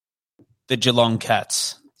the Geelong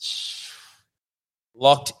Cats.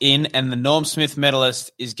 Locked in, and the Norm Smith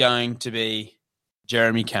medalist is going to be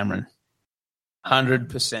Jeremy Cameron.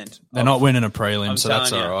 100%. They're not winning a prelim, I'm so that's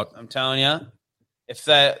telling all you, right. I'm telling you, if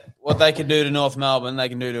what they can do to North Melbourne, they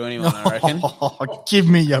can do to anyone, I reckon. Oh, give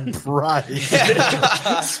me a break.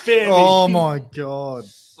 Spare me. Oh, my God.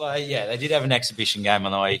 Well, yeah, they did have an exhibition game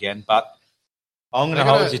on the weekend, but I'm going They to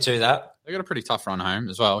got hold a- you to that. They got a pretty tough run home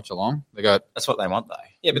as well, Geelong. They got That's what they want, though.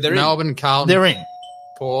 Yeah, but they're Melbourne, Carlton, They're in.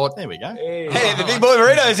 Port. There we go. Hey, the big boy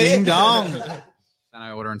burritos here. Ding dong.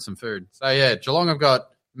 Dano ordering some food. So yeah, Geelong have got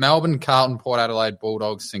Melbourne, Carlton, Port Adelaide,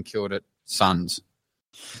 Bulldogs, St Kilda, Suns.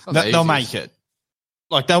 Not the They'll easiest. make it.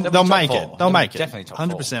 Like they'll They'll be make top it. four. They'll make it. Definitely top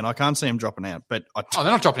four. 100%. I can't see them dropping out, but Oh, they're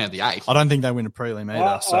not dropping out the 8. I don't think they win a prelim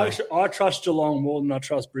either. So I trust Geelong more than I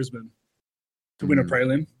trust Brisbane to win a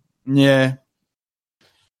prelim. yeah,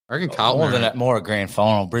 I reckon Carlton. More a grand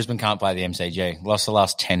final. Brisbane can't play the MCG. Lost the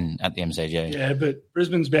last 10 at the MCG. Yeah, but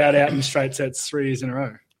Brisbane's bowed out in straight sets 3 years in a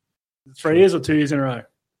row. 3 years or 2 years in a row?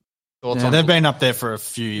 They've been up there for a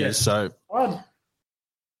few years, so. What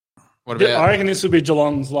about? I reckon this will be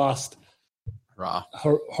Geelong's last hurrah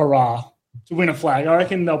to win a flag. I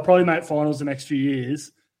reckon they'll probably make finals the next few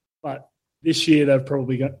years, but this year they've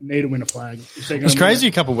probably need to win a flag. It was crazy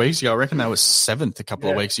a couple of weeks ago. I reckon they were 7th a couple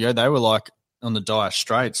of weeks ago. They were like on the dire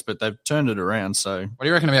straits, but they've turned it around. So, what do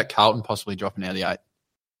you reckon about Carlton possibly dropping out of the 8?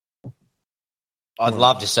 I'd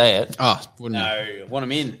love to see it. Oh, wouldn't you? Want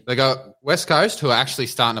them in. They got West Coast, who are actually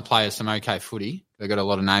starting to play some okay footy. They've got a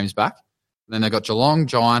lot of names back. Then they've got Geelong,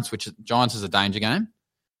 Giants, Giants is a danger game.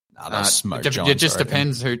 Smoke it Giants, just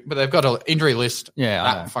depends who, but they've got an injury list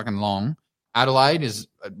that fucking long. Adelaide is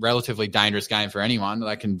a relatively dangerous game for anyone.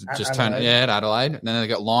 They can just turn at Adelaide. And then they've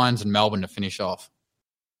got Lions and Melbourne to finish off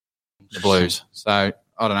the Blues. So, I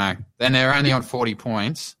don't know. Then they're only on 40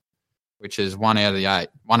 points, which is 1 out of the 8.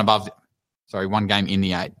 One game in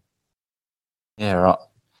the 8. Yeah, right.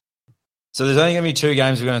 So there's only going to be 2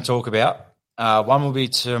 games we're going to talk about. One will be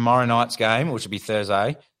tomorrow night's game, which will be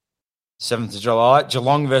Thursday, 7th of July.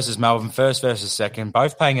 Geelong versus Melbourne, first versus second.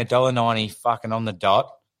 Both paying $1.90 fucking on the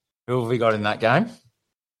dot. Who have we got in that game?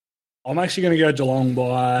 I'm actually going to go Geelong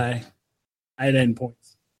by 18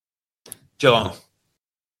 points. Geelong.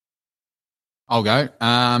 I'll go.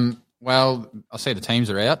 Well, I see the teams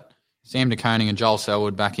are out. Sam De Koning and Joel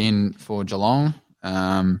Selwood back in for Geelong.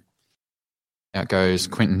 Out goes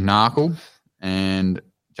Quinton Narkle and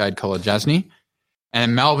Jade Collar-Jasny.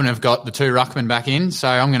 And Melbourne have got the 2 ruckmen back in, so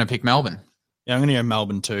I'm going to pick Melbourne. Yeah, I'm going to go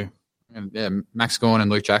Melbourne too. Yeah, Max Gawn and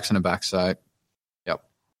Luke Jackson are back, so yep.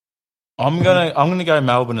 I'm gonna go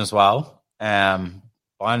Melbourne as well. By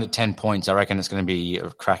under 10 points, I reckon it's going to be a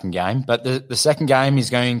cracking game. But the second game is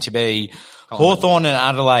going to be Hawthorn and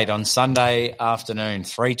Adelaide on Sunday afternoon,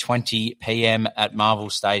 3:20 p.m. at Marvel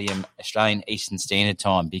Stadium, Australian Eastern Standard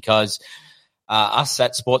Time, because us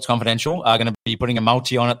at Sports Confidential are going to be putting a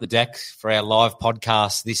multi on at the deck for our live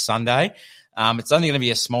podcast this Sunday. It's only going to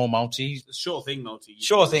be a small multi. Sure thing multi.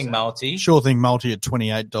 Sure thing multi at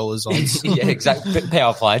 $28 odds. Yeah, exactly.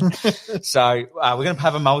 Power played. So we're going to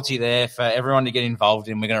have a multi there for everyone to get involved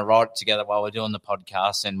in. We're going to write it together while we're doing the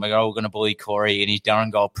podcast, and we're all going to bully Corey in his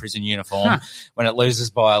Durrangol prison uniform when it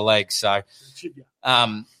loses by a leg. So this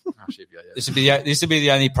would be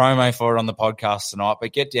the only promo for it on the podcast tonight.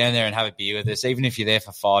 But get down there and have a beer with us, even if you're there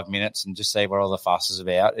for 5 minutes, and just see what all the fuss is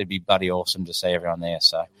about. It'd be bloody awesome to see everyone there.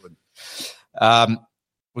 So. We're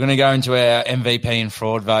going to go into our MVP and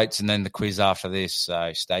fraud votes and then the quiz after this,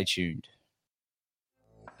 so stay tuned.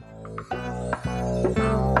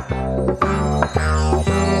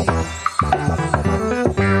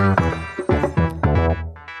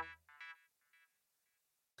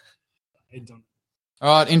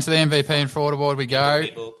 All right, into the MVP and fraud award we go.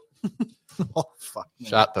 Oh, fuck me.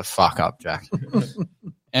 Shut the fuck up, Jack.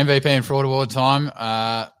 MVP and fraud award time.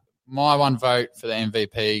 My one vote for the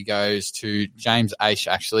MVP goes to James Aish,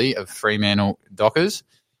 actually, of Fremantle Dockers.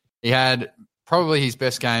 He had probably his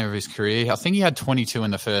best game of his career. I think he had 22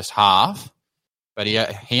 in the first half, but he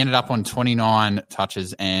ended up on 29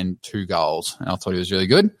 touches and 2 goals, and I thought he was really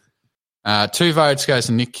good. 2 votes goes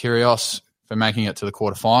to Nick Kyrgios for making it to the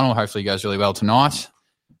quarterfinal. Hopefully he goes really well tonight.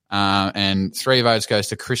 And 3 votes goes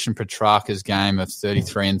to Christian Petrarca's game of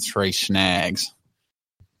 33 and 3 snags.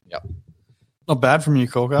 Yep. Not bad from you,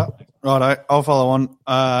 Corker. Righto, I'll follow on.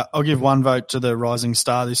 I'll give 1 vote to the rising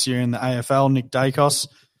star this year in the AFL, Nick Dacos,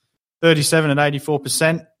 37 at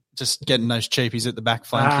 84%. Just getting those cheapies at the back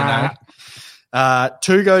flank, you know.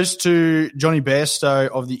 2 goes to Johnny Bairstow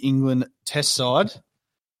of the England Test side.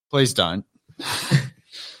 Please don't.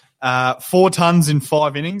 4 tons in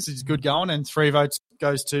 5 innings is good going, and 3 votes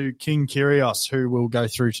goes to King Kyrgios, who will go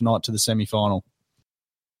through tonight to the semi-final.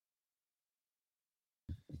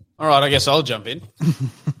 All right, I guess I'll jump in.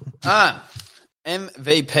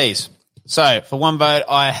 MVPs. So, for 1 vote,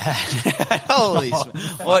 I had... Holy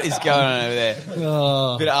what is going on over there?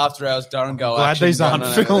 A bit of after-hours Durrangol Glad action these aren't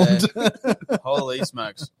filmed. Holy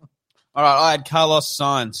smokes. All right, I had Carlos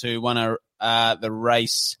Sainz, who won the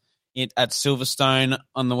race at Silverstone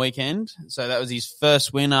on the weekend. So, that was his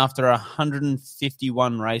first win after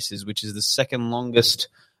 151 races, which is the second longest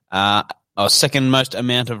or second most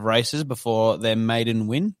amount of races before their maiden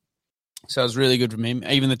win. So it was really good from him.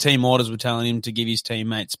 Even the team orders were telling him to give his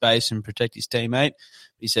teammate space and protect his teammate.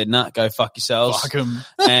 He said, nah, go fuck yourselves. Fuck him.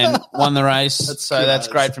 And won the race. That's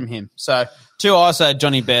great from him. So 2, I also had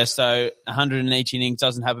Johnny Bairstow, 100 in each innings.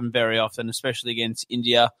 Doesn't happen very often, especially against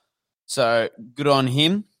India. So good on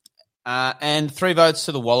him. And 3 votes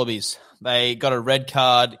to the Wallabies. They got a red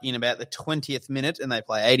card in about the 20th minute and they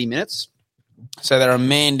play 80 minutes. So they're a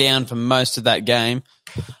man down for most of that game.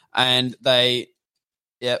 And they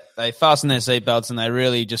fastened their seatbelts and they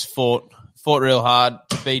really just fought real hard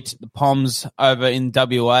to beat the Poms over in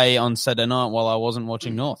WA on Saturday night while I wasn't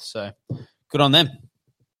watching North. So good on them.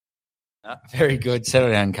 Very good.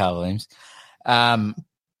 Settle down, Carl Williams. I'm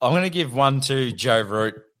going to give one to Joe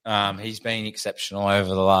Root. He's been exceptional over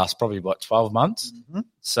the last probably, 12 months. Mm-hmm.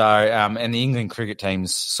 So, and the England cricket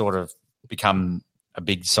team's sort of become a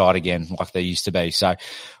big side again like they used to be. So,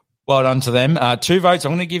 well done to them. 2 votes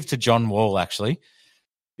I'm going to give to John Wall, actually,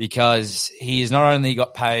 because he has not only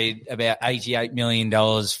got paid about $88 million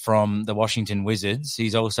from the Washington Wizards,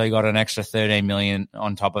 he's also got an extra $13 million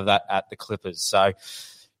on top of that at the Clippers. So,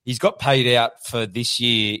 he's got paid out for this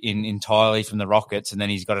year entirely from the Rockets, and then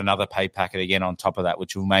he's got another pay packet again on top of that,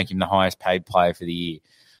 which will make him the highest paid player for the year.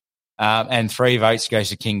 And 3 votes goes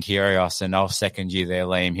to King Kyrgios, and I'll second you there,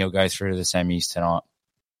 Liam. He'll go through to the semis tonight.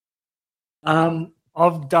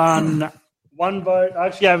 I've done 1 vote. I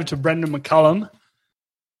actually gave it to Brendan McCullum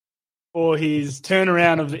for his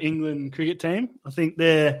turnaround of the England cricket team. I think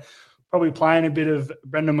they're probably playing a bit of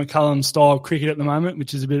Brendan McCullum style cricket at the moment,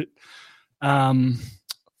 which is a bit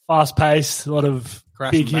fast paced, a lot of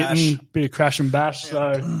big hitting, bit of crash and bash.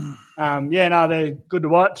 Yeah. So, they're good to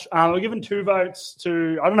watch. We're given 2 votes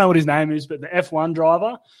to, I don't know what his name is, but the F1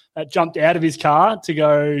 driver that jumped out of his car to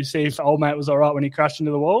go see if old mate was all right when he crashed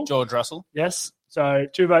into the wall. George Russell. Yes. So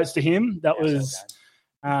 2 votes to him. That was,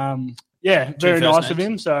 very nice of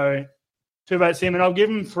him. So 2 votes to him. And I'll give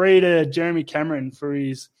him 3 to Jeremy Cameron for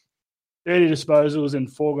his 30 disposals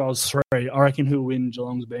and 4 goals 3. I reckon he'll win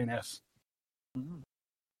Geelong's BNF.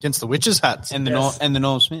 Against the Witches hats. And the Norm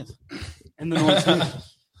Smith. And the Norm Smith.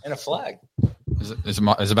 And a flag. Is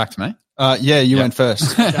it back to me? You went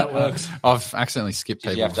first. That works. I've accidentally skipped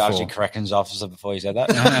people. Did you have to ask your corrections officer before you said that?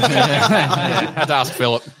 Had to ask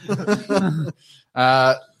Philip.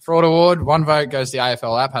 Fraud award, 1 vote goes to the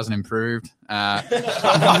AFL app, hasn't improved.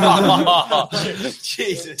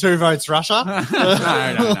 Jesus. 2 votes Russia.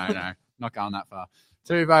 No. Not going that far.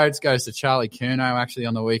 2 votes goes to Charlie Curnow, actually,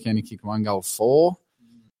 on the weekend. He kicked 1 goal 4.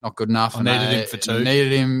 Not good enough. I needed him for 2.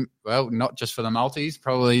 Needed him, well, not just for the multis.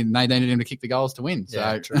 Probably they needed him to kick the goals to win.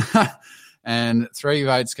 Yeah, so, true. And 3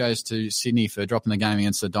 votes goes to Sydney for dropping the game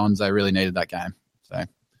against the Dons. They really needed that game. So,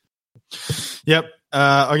 Yep.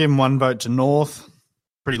 I'll give him 1 vote to North.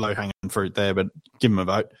 Pretty low-hanging fruit there, but give him a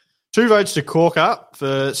vote. 2 votes to Corker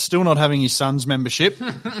for still not having his son's membership.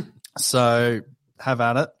 So have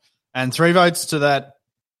at it. And 3 votes to that,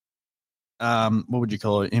 what would you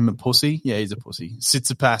call it? Him a pussy? Yeah, he's a pussy.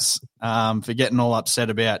 Tsitsipas for getting all upset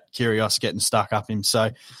about Kyrgios getting stuck up him.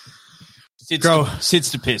 So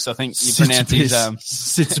Sits to piss, I think you pronounce his...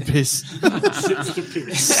 Sits to piss. Sits to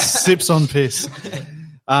piss. Sips on piss.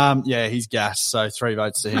 He's gas. So 3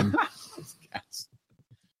 votes to him.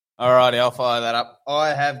 All righty, I'll follow that up.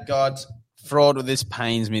 I have got fraud with this.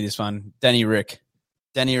 Pains me, this one. Danny Rick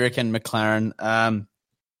and McLaren.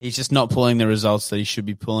 He's just not pulling the results that he should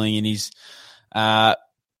be pulling, and he's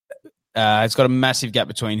it's got a massive gap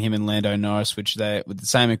between him and Lando Norris, which they, with the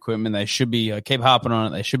same equipment, they should be, I keep harping on it,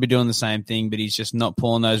 they should be doing the same thing, but he's just not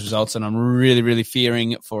pulling those results, and I'm really, really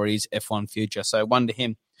fearing for his F1 future. So 1 to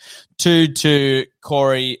him. 2 to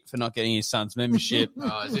Corey for not getting his son's membership.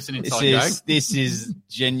 Is this an inside joke? This is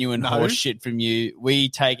genuine horse shit from you. We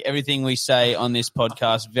take everything we say on this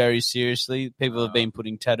podcast very seriously. People have been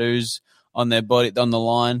putting tattoos on their body, on the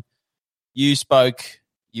line. You spoke.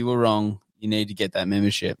 You were wrong. You need to get that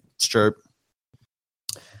membership. It's true.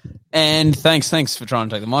 And thanks for trying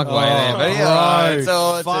to take the mic away there. But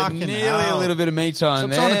it's nearly a little bit of me time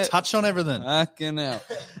there. I'm trying to touch on everything. Fucking hell.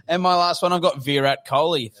 And my last one, I've got Virat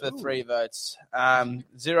Kohli for 3 votes.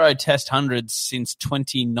 0 test hundreds since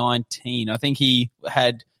 2019. I think he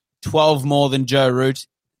had 12 more than Joe Root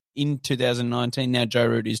in 2019. Now Joe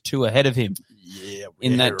Root is 2 ahead of him. Yeah,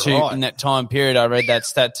 in that time period. I read that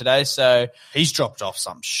stat today. So he's dropped off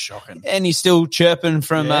something shocking. And he's still chirping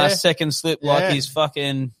from second slip like he's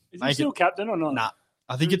fucking... Is he still captain or not? Nah.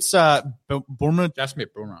 I think it's Bumrah. Jasmine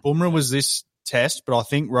Bumrah. Bumrah was this test, but I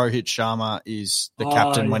think Rohit Sharma is the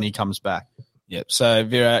captain when he comes back. Yep. So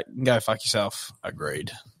Virat, go fuck yourself.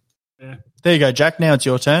 Agreed. Yeah. There you go, Jack. Now it's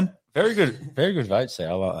your turn. Very good votes there.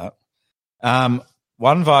 I like that.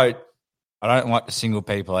 1 vote. I don't like to single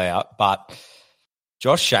people out, but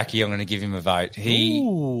Josh Shackey, I'm going to give him a vote.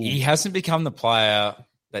 He hasn't become the player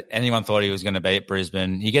that anyone thought he was going to be at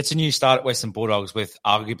Brisbane. He gets a new start at Western Bulldogs with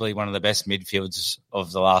arguably one of the best midfields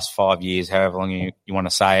of the last 5 years, however long you want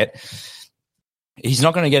to say it. he's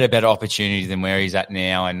not going to get a better opportunity than where he's at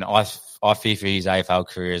now. And I fear for his AFL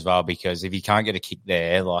career as well, because if he can't get a kick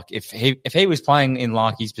there, like if he was playing in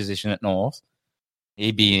Larky's position at North,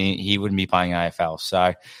 he wouldn't be playing AFL.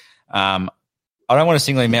 So I don't want to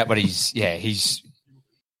single him out, but he's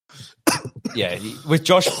with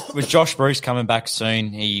Josh Bruce coming back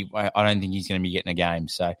soon, I don't think he's going to be getting a game.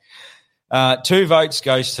 So 2 votes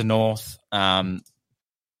goes to North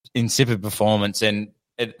insipid performance, and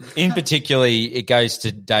in particularly it goes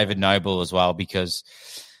to David Noble as well, because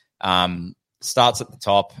starts at the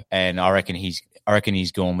top, and I reckon he's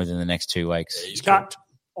gone within the next 2 weeks. I'm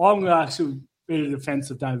going to actually be the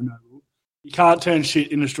defense of David Noble. You can't turn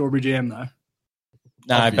shit into strawberry jam though.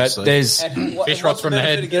 No, Obviously. but there's Fish rots from the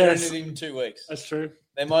head. To get rid of him in 2 weeks. That's true.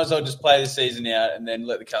 They might as well just play the season out and then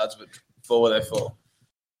let the cards fall where they fall.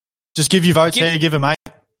 Just give your votes here. Give them, mate.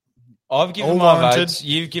 I've given All my warranted. votes.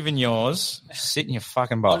 You've given yours. Sit in your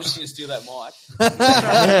fucking I'm just box. going to steal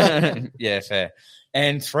that mic. Yeah, fair.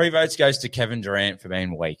 And 3 votes goes to Kevin Durant for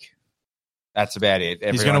being weak. That's about it.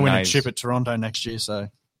 He's going to win a knows. chip at Toronto next year. So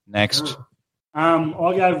Next.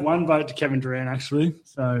 I gave 1 vote to Kevin Durant, actually.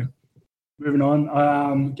 So, moving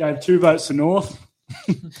on. Gave 2 votes to North.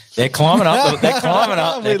 They're climbing up. They're climbing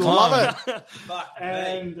up. They're We love climbing.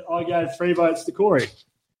 And I gave 3 votes to Corey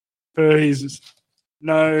for his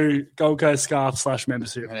no Gold Coast scarf /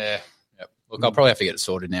 membership. Yeah. Yep. Look, I'll probably have to get it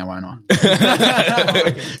sorted now, won't I?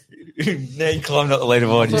 Now you climbed up the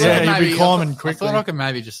leaderboard. Yeah, yourself. you'll be climbing I quickly. thought I could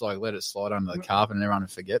maybe just let it slide under the carpet and everyone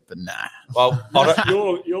would forget, but nah. Well,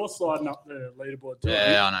 You're sliding up the leaderboard too.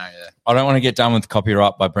 Yeah, I know. Yeah. I don't want to get done with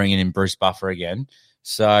copyright by bringing in Bruce Buffer again.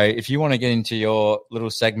 So if you want to get into your little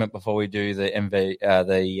segment before we do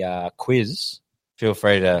the quiz, feel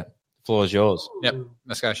free to. The floor is yours. Yep.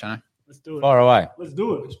 Let's go, Shano. Let's do it. Fire away. Let's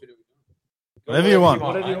do it. Whatever you want.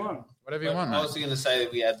 Whatever you want. Whatever you want, I mate. was going to say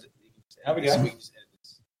that we had. How we this, go? we can just edit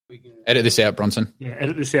this. We can. Edit this out, Bronson. Yeah,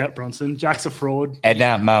 edit this out, Bronson. Jack's a fraud. Add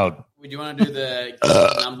down mode. We do want to do the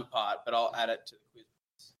number part, but I'll add it to the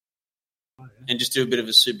quiz and just do a bit of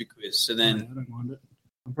a super quiz. So I then, don't mind it.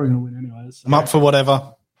 I'm probably going to win anyways. So. I'm up for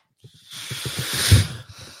whatever.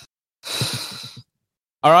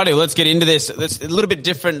 alrighty, let's get into this. It's a little bit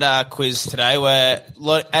different quiz today.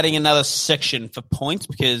 We're adding another section for points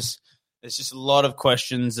because there's just a lot of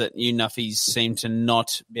questions that you nuffies seem to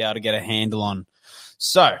not be able to get a handle on.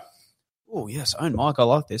 So, oh yes, own mic. I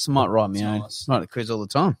like this. I might write my own. Write the quiz all the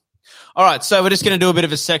time. All right, so we're just going to do a bit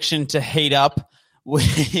of a section to heat up.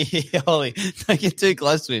 Holly, don't get too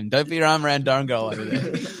close to him. Don't put your arm around Dongo over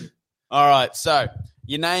there. All right, so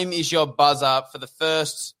your name is your buzzer for the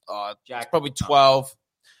first, Jack, probably 12.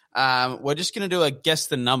 We're just going to do a guess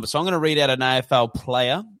the number. So I'm going to read out an AFL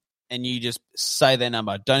player, and you just say their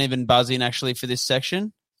number. Don't even buzz in, actually, for this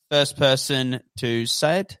section. First person to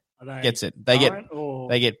say it gets it. They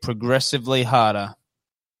get progressively harder.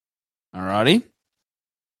 All righty?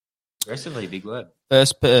 Progressively, big word.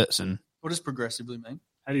 First person What does progressively mean?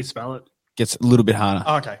 How do you spell it? gets a little bit harder.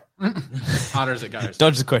 Oh, okay. Harder as it goes.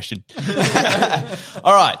 Dodge the question.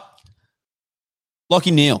 All right.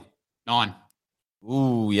 Lockie Neal. 9.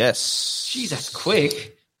 Ooh, yes. Jeez, that's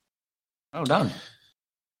quick. Well done.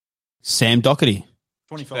 Sam Doherty.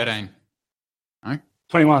 25. 13.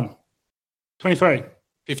 21. 23.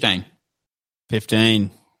 15.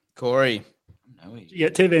 15. Corey. You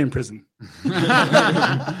get TV in prison.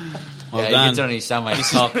 Well Yeah, he done. gets on his stomach.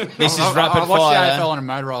 Stop. This is I rapid watched fire. the AFL on a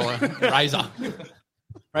Motorola Razor.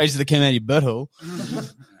 Razor that came out of your butthole.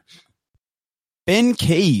 Ben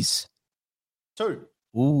Keys. 2.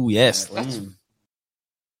 Ooh, yes. I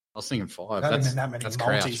was thinking 5. I haven't That's, been that many that's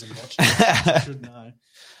multis Crouch. and watched. I should know.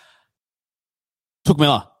 Took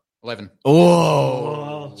Miller. 11.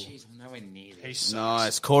 Oh. Jeez, I'm nowhere near this. He sucks.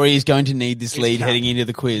 Nice. Corey is going to need this lead can't. heading into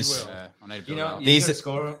the quiz. I need to You build know, it up. These- you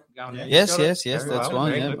score going down. Yes, Got it. yes, Very that's well,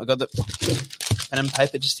 fine. very Yeah, good. I got the pen and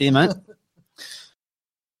paper just here, mate.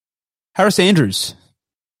 Harris Andrews.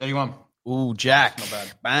 31. Ooh, Jack. Not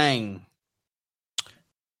bad. Bang.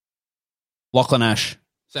 Lachlan Ash.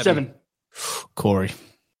 7. Corey.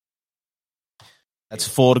 That's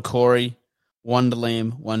 4 to Corey, 1 to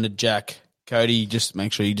Liam, 1 to Jack. Cody, just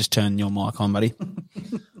make sure you just turn your mic on, buddy.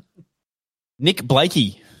 Nick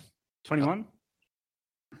Blakey. 21.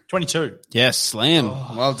 22. Yes, Slam.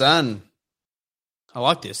 Well done. I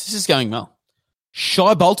like this. This is going well.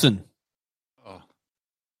 Shy Bolton.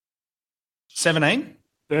 17.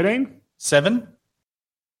 13. 7.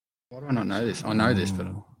 Why do I not know this? I know this, but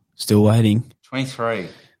Still waiting. 23.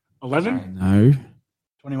 11. No.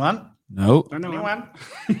 21. No. Don't know 21.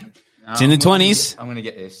 It's in the 20s. I'm going to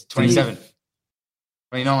get this. 27.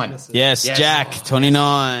 29. Yes, Yes. Jack.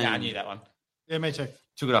 29. Yeah, I knew that one. Yeah, me too.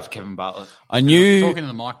 Took it off Kevin Bartlett. I knew Talking to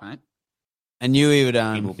the mic, mate. he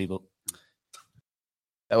would. People.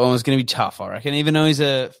 That one was going to be tough, I reckon. Even though he's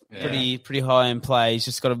a pretty high in play, he's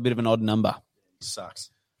just got a bit of an odd number.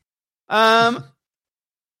 Sucks.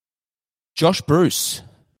 Josh Bruce,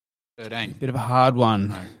 13. bit of a hard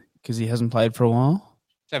one because he hasn't played for a while.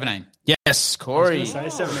 17. Yes, I was Corey. going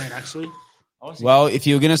to say 17, actually. Well, if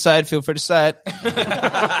you were going to say it, feel free to say it.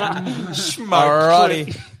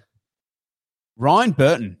 Alrighty. Ryan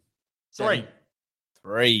Burton, 3.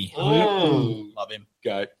 3. Love him.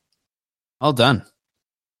 Go. Well done.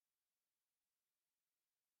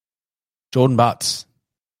 Jordan Butts.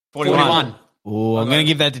 41. Oh, I'm going to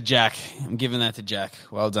give that to Jack. I'm giving that to Jack.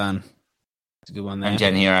 Well done. It's a good one there. And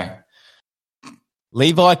Gen Hero.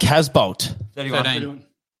 Levi Casbolt. 31. 13.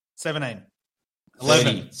 17.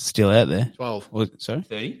 11. Still out there. 12. Sorry?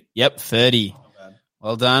 30. Yep, 30.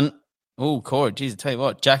 Well done. Oh, Corey, geez, I tell you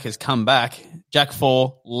what, Jack has come back. Jack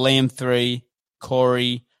 4, Liam 3,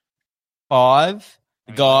 Corey 5.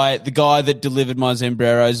 The guy that delivered my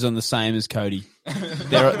Zembreros is on the same as Cody.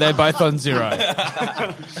 They're both on 0.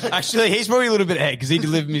 Actually, he's probably a little bit ahead because he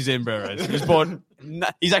delivered me Zembreros.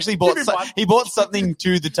 He bought something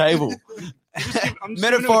to the table,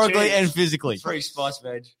 metaphorically and physically. Free spice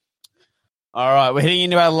veg. All right, we're heading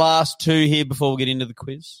into our last 2 here before we get into the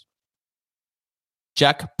quiz.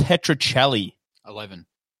 Jack Petrocelli. 11.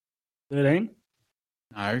 13,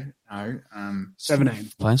 No.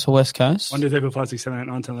 17. Plays for West Coast. 1, 2, 3, 4, 5, 6, 7, 8,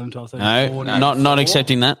 9, 10, 11, 12, 13. No, not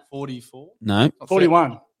accepting that. 44. No.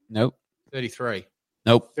 41, Nope. 33.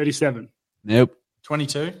 Nope. 37. Nope.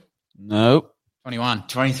 22. Nope. 21.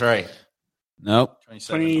 23. Nope.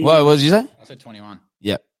 27. 20. What did you say? I said 21.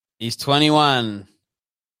 Yep. He's 21.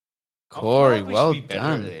 Corey, I feel like we well should be better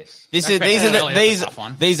done. at this. These That's a tough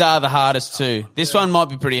one. are the hardest too. This one might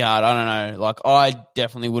be pretty hard. I don't know. Like I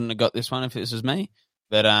definitely wouldn't have got this one if this was me.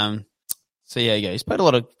 But see how you go. He's played a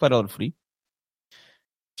lot of footy.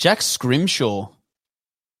 Jack Scrimshaw.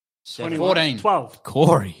 21, 14. 12.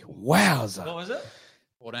 Corey. Wowza. What was it?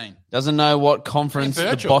 14. Doesn't know what conference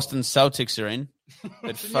Grant the Birchall. Boston Celtics are in.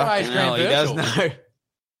 But fucking age, hell, he Grant does know.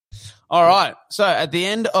 All right. So at the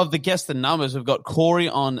end of the Guess the Numbers, we've got Corey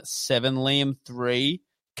on 7, Liam 3,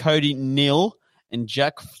 Cody 0, and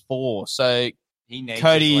Jack 4. So He needs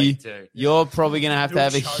Cody, his lead too. you're probably going to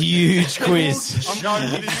have a huge quiz. I'm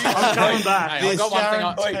coming back.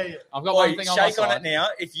 Hey, I've got one thing on my Shake on it side. now.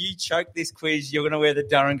 If you choke this quiz, you're going to wear the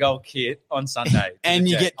Durham Gold kit on Sunday. And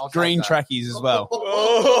you get I'll take green that. trackies as well.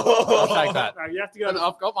 I'll take that. No, you have to go.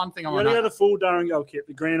 I've got one thing on You my got to go nose. the full Durham Gold kit,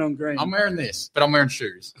 the green on green. I'm wearing this, but I'm wearing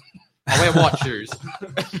shoes. I wear white shoes.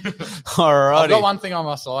 All I've got righty. one thing on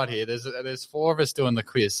my side here. There's 4 of us doing the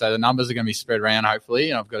quiz, so the numbers are going to be spread around, hopefully,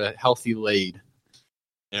 and I've got a healthy lead.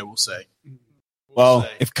 Yeah, we'll see. Well,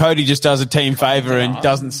 if Cody just does a team favour and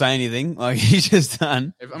doesn't say anything, like he's just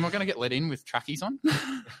done. Am I going to get let in with trackies on?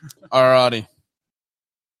 All righty.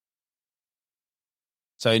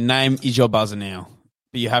 So name is your buzzer now,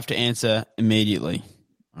 but you have to answer immediately.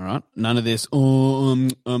 All right? None of this. Well,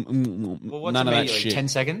 what's none of that immediately? shit. 10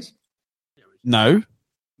 seconds? No.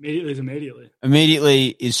 Immediately is immediately.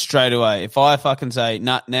 Immediately is straight away. If I fucking say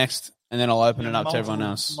nut next, and then I'll open it up to everyone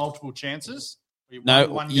else. Multiple chances?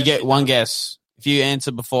 No, you get one guess. If you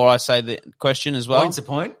answer before I say the question as well, Points a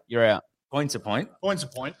point? you're out. Points a point Points a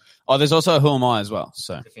point. Oh, there's also a who am I as well.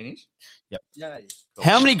 So, to finish? Yep. Yeah. Cool.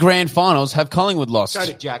 how many grand finals have Collingwood lost?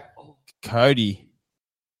 Cody. Jack. Cody.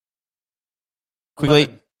 Quickly.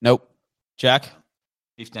 11. Nope. Jack.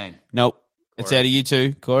 15. Nope. It's Corey. out of you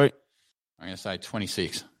two. Corey. I'm going to say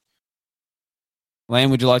 26. Liam,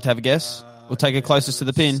 would you like to have a guess? We'll take it closest to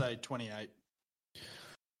the pin. Say 28.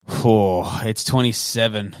 Oh, it's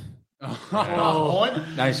 27. Oh,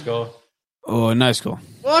 No score. Oh, no score.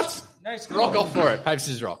 What? No score. Rock off for it. Paper,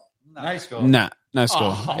 scissors, rock. No score. Nah, no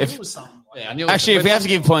score. Oh, Yeah, I knew it. Actually, if we have to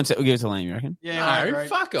give points, we'll give it to Liam, you reckon? Yeah, I No, agree.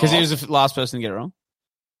 fuck off. Because he was the last person to get it wrong.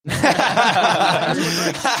 Do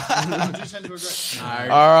tend to agree. No.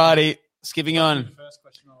 Alrighty, skipping on. First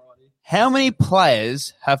question already. How many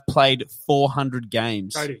players have played 400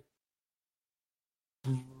 games? Cody.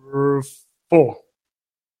 4.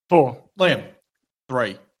 4. Liam.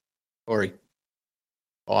 3. Corey.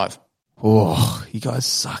 5. Oh, you guys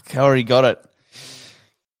suck. I already got it.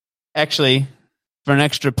 Actually, for an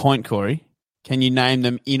extra point, Corey, can you name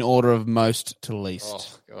them in order of most to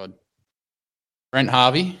least? Oh, God. Brent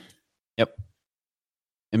Harvey. Yep.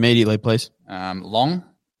 Immediately, please. Long.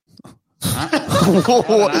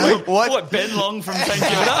 What? Ben Long from St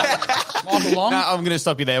Kilda? Michael Long. No, I'm going to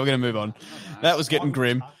stop you there. We're going to move on. That was getting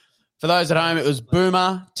grim. For those at home, it was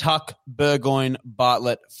Boomer, Tuck, Burgoyne,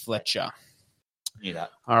 Bartlett, Fletcher. Knew that.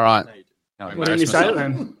 All right. No, Why didn't you say it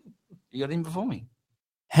then? you got him before me.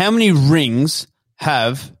 How many rings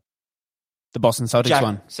have the Boston Celtics Jack,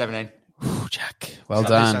 won? 17. Ooh, Jack. Well It's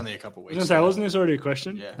done. only a couple of I weeks. was going to say, wasn't this already a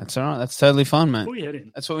question? Yeah. That's all right. That's totally fine, mate. Pull your head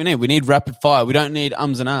in. That's what we need. We need rapid fire. We don't need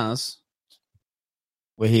ums and ahs.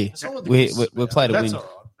 We're here. That's all the We're quizzes we're about. play to That's win.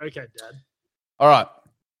 all right. Okay, Dad. All right.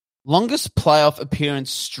 Longest playoff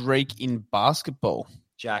appearance streak in basketball.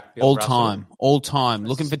 Jack, Bill All Russell. time. All time.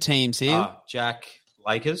 Looking for teams here. Jack,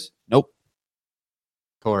 Lakers. Nope.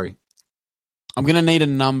 Corey. I'm going to need a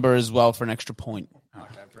number as well for an extra point.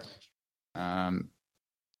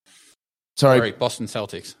 Sorry. Corey, Boston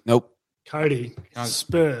Celtics. Nope. Cody,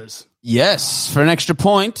 Spurs. Yes, for an extra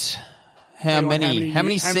point. How You want many? How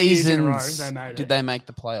many how many years in a row seasons they made did it? they make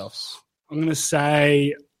the playoffs? I'm going to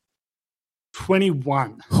say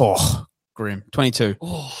 21. Oh, grim. 22.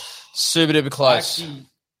 Super duper close. I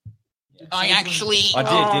did,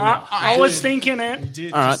 didn't I I? was thinking it. You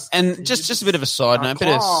did. All right, and just a bit of a side note, bit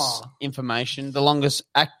of claw. information. The longest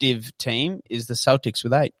active team is the Celtics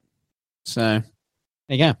with 8. So there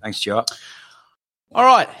you go. Thanks, Stuart. All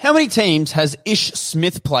right, how many teams has Ish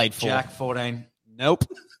Smith played for? Jack, 14. Nope.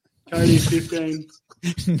 Cody, 15.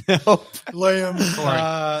 Nope.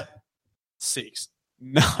 Liam, 6.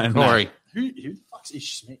 No. Corey. Who the fuck's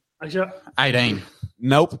Ish Smith? Actually, 18.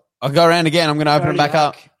 Nope. I'll go around again. I'm going to open it back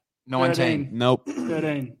up. 19. Nope.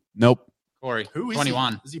 13. Nope. Corey. Who is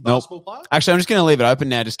 21. He? Is he a Nope. basketball player? Actually, I'm just going to leave it open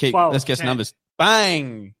now. Just keep. 12, Let's guess 10. numbers.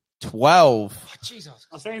 Bang. 12. Jesus.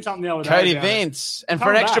 I was saying something the other day. Cody about it. Vince. And for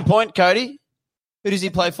Come an extra back. point, Cody, who does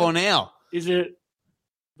he play for now? Is it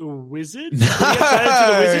the Wizards? No. Did he get traded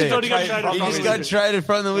to the Wizards or did he get traded He from just the got Wizards? traded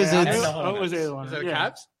from the Yeah, Wizards. I was either one. Is it Yeah.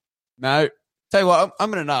 Cavs? No. Tell you what,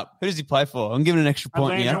 I'm going to up. Who does he play for? I'm giving an extra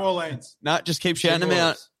point Atlanta. here. New Orleans. No, just keep shouting them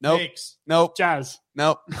out. Timberwolves. Nope. Knicks. Nope. Jazz.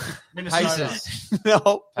 Nope. Minnesota. Pacers.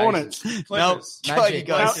 Nope. Hornets. Nope. Clippers. God, you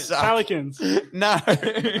guys Pal- suck. Pelicans. No.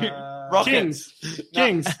 Rockets.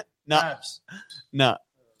 Kings. No. Mavs. No.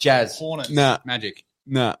 Jazz. Hornets. No. Magic.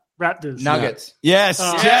 No. Raptors. Nuggets. Yes.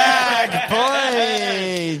 Oh. Jack.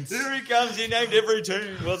 Points. Here he comes. He named every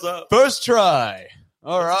team. What's up? First try.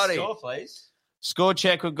 All righty. Score, please. Score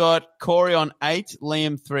check. We've got Corey on 8,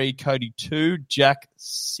 Liam 3, Cody 2, Jack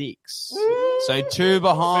 6. So 2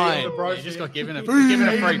 behind. You just got given a free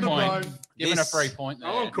point. Given a This- free point there.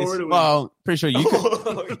 I want Corey to win. Well, pretty sure you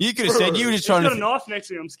could. You could have said you were just He's trying got a to. knife next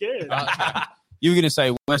to you. I'm scared. You were going to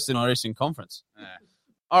say Western or Eastern Conference. Yeah.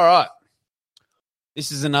 All right.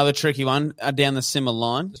 This is another tricky one down the similar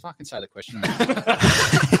line. Just fucking say the question.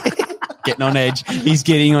 Getting on edge. He's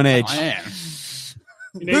getting on edge. I am.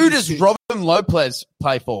 You need Who to does sit. Robin Lopez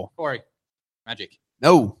play for? Corey. Magic.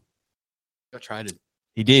 No, Got traded.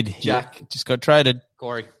 he did. Jack. He just got traded.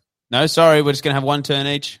 Corey. No, sorry. We're just going to have one turn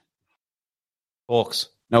each. Hawks.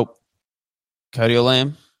 Nope. Cody or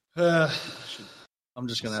Lamb? I'm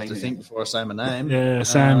just going to have to think before I say my name. Yeah,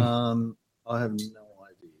 same. I have no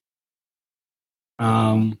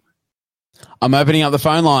idea. I'm opening up the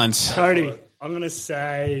phone lines. Cody, I'm going to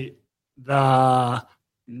say the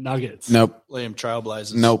Nuggets. Nope. Liam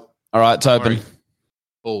Trailblazers. Nope. All right, it's open. Corey.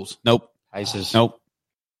 Bulls. Nope. Aces. Nope.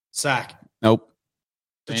 Sack. Nope.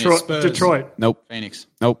 Detroit. Spurs. Detroit. Nope. Phoenix.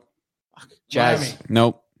 Nope. Jazz. Miami.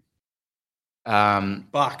 Nope.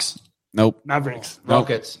 Bucks. Nope. Mavericks.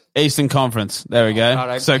 Rockets. Eastern Conference. There we go.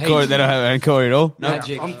 Right, So hey. Corey, they don't have any Corey at all. No.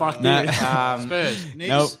 Magic. I'm fucked No. here. Spurs.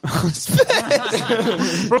 Nope.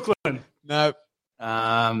 Brooklyn. Nope.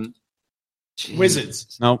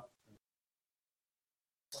 Wizards. Nope.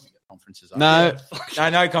 Conferences. No.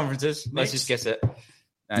 No conferences. Let's just guess it. No,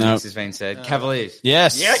 No. Next has been said. Cavaliers.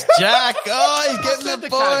 Yes. Jack. Oh, he's getting said the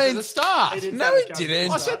the Cavs at the points. start. He did No, say he the Cavs.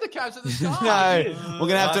 didn't. I said the Cavs at the start. No. We're going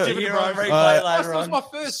to have to. hear on replay That later was on. my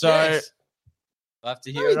first So- guess. We'll have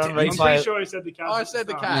to hear it on I'm pretty replay. sure he said the Cavs. I said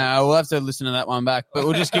the Oh. Cavs. No, we'll have to listen to that one back. But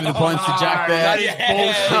we'll just give the points to Jack there.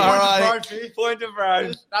 Yeah. All righty. Point of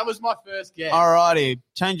road. That was my first guess. All righty.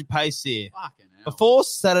 Change of pace here. Fucking hell. Before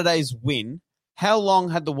Saturday's win, how long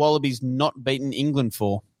had the Wallabies not beaten England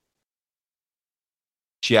for?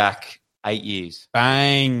 Jack. 8 years.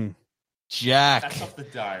 Bang. Jack. the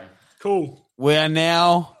dome. Cool. We are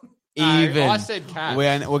now even. I said Cavs.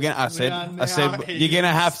 We're gonna. I said you're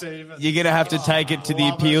gonna have to take it to the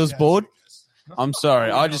appeals board. I'm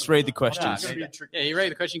sorry. I just read the questions. Yeah, you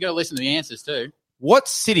read the question. You got to listen to the answers too. What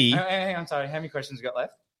city? Hang on, sorry. How many questions you got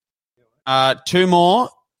left? 2 more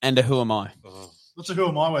and a who am I? What's a who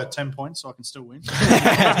am I worth 10 points so I can still win?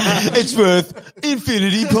 It's worth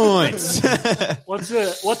infinity points.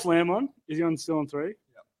 What's Lamb on? Is he still on 3?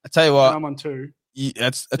 I tell you what, I'm on 2.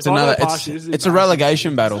 that's If I another. go past you, this is It's a embarrassing.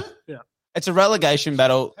 relegation battle. Yeah. It's a relegation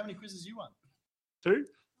battle. How many quizzes you won? 2?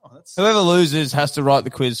 Whoever loses has to write the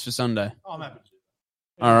quiz for Sunday. Oh, I'm happy to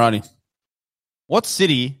do Alrighty. What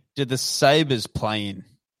city did the Sabres play in?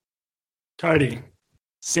 Cody,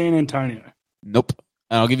 San Antonio. Nope.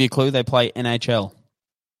 And I'll give you a clue. They play NHL.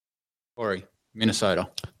 Corey, Minnesota.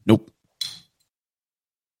 Nope.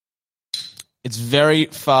 It's very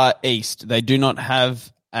far east. They do not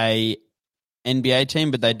have a NBA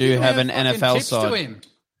team, but they do have an NFL side.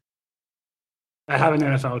 They have an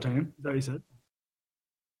NFL team, is that what you said?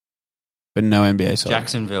 But no NBA side.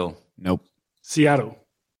 Jacksonville. Nope. Seattle.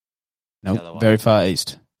 The other Nope. one. Very far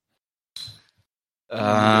east.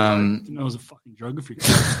 I didn't know it was a fucking geography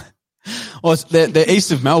class. Well, they're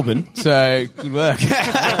east of Melbourne, so good work.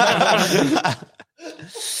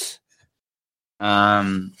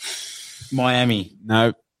 Miami.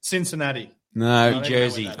 No, Cincinnati. no. New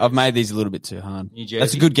Jersey. I've made these a little bit too hard. New Jersey.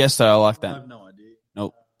 That's a good guess, though. I like I that. have no idea.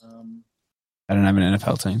 Nope. I don't have an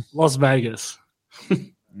NFL team. Las Vegas.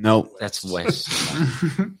 Nope. That's west.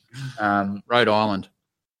 Rhode Island.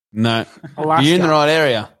 No. Alaska. You're in the right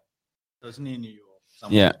area. It was near New York.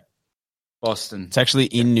 Somewhere. Yeah. Boston. It's actually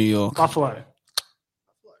in New York. Buffalo.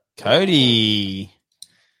 Cody.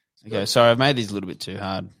 Okay, sorry, I've made these a little bit too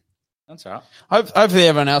hard. That's all right. Hopefully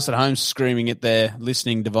everyone else at home screaming at their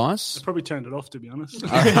listening device. I probably turned it off, to be honest. All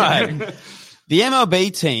right. The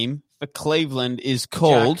MLB team for Cleveland is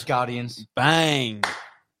called Jack, Guardians. Bang.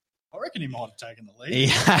 I reckon he might have taken the lead. He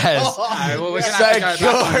has. well, we're gonna So have to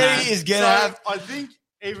go back on Corey that. is going to So, have. I think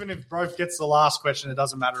even if Brof gets the last question, it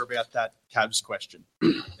doesn't matter about that Cavs question.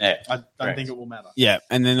 Yeah. I don't think it will matter. Yeah,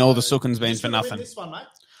 and then all the Sookin's been Who's for gonna win nothing. This one, mate.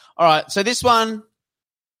 All right, so this one,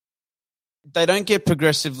 they don't get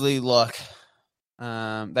progressively like,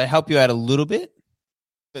 they help you out a little bit.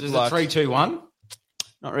 But Is like, it 3, 2, 1?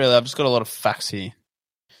 Not really. I've just got a lot of facts here.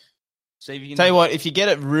 See if you can Tell you what, if you get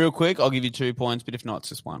it real quick, I'll give you 2 points, but if not, it's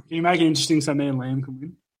just 1. Can you make it interesting so me and Liam can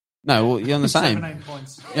win? No, well, you're on the same. 7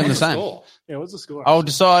 points. You're on the same. Yeah, what's the score? I'll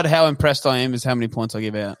decide how impressed I am is how many points I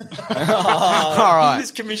give out. All right.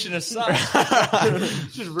 This commissioner sucks.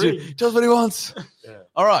 Tell us what he wants.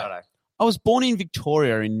 All right. I was born in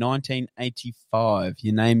Victoria in 1985.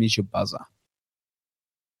 Your name is your buzzer.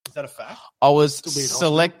 Is that a fact? I was Still be in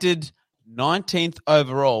selected 19th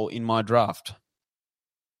overall in my draft.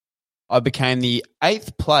 I became the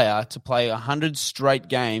 8th player to play 100 straight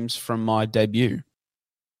games from my debut.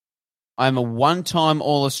 I am a one-time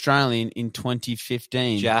All-Australian in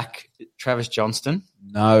 2015. Jack, Travis Johnston.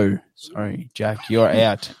 No. Sorry, Jack, you're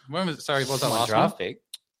out. When was it? Sorry, what was that My last draft one? pick.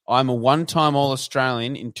 I'm a one-time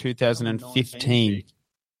All-Australian in 2015.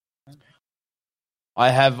 I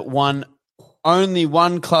have won only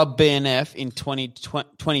one club BNF in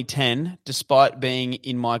 2010, despite being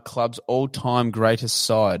in my club's all-time greatest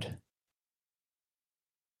side.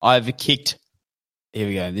 I've kicked... Here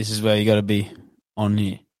we go. This is where you got to be on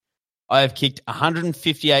here. I have kicked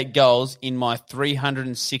 158 goals in my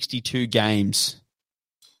 362 games.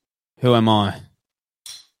 Who am I?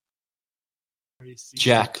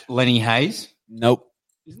 Jack, Lenny Hayes. Nope.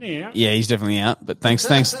 Isn't he out? Yeah, he's definitely out. But thanks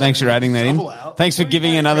for adding that in. Thanks for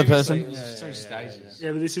giving another person.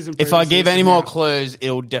 Yeah, but this isn't. If I previously, give this any is more now. clues,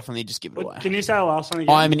 it'll definitely just give it away. Can you say the last one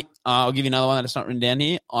again? I'll give you another one that's not written down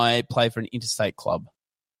here. I play for an interstate club.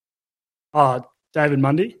 Oh, David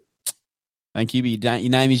Mundy. Thank you. But your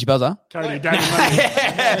name is your buzzer. Cody, David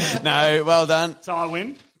Mundy. No, well done. So I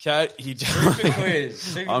win. Cody,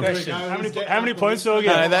 Quiz. I'm- How many points do I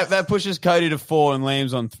get? No, that pushes Cody to 4 and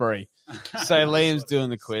Liam's on 3. So Liam's doing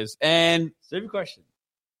the quiz. And Super question.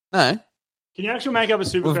 no, Can you actually make up a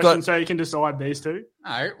super We've question got- so you can decide these two?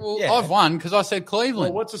 No, well, Yeah. I've won because I said Well,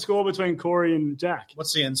 Cleveland. what's the score between Corey and Jack?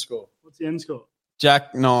 What's the end score? What's the end score?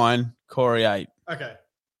 Jack 9, Corey 8. Okay.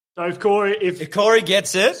 So if Corey, If Corey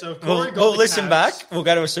gets it, So if Corey got we'll the listen Cavs- back. We'll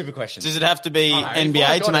go to a super question. Does it have to be No, if I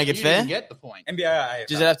NBA got to make it you fair? didn't get the point. NBA.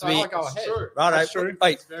 Does it have to So be? I go ahead. Right, That's true.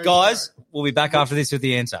 Wait, It's very guys, we'll be back after this with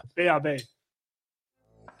the answer. BRB.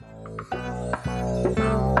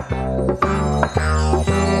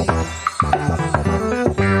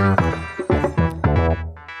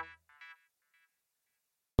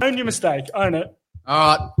 Own your mistake. Own it.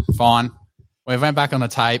 All right, fine. We went back on the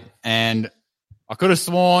tape, and I could have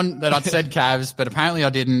sworn that I'd said Cavs, but apparently I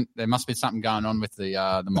didn't. There must be something going on with the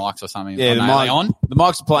mics or something. Yeah, the Are they on?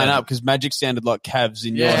 mics are playing Yeah. up because Magic sounded like Cavs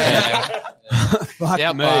in your head. Yeah. Fuck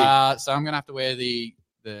Yep. me. So I'm gonna have to wear the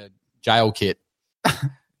jail kit.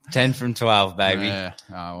 10 from 12, baby. Yeah.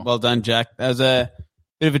 Oh, well. Well done, Jack. That was a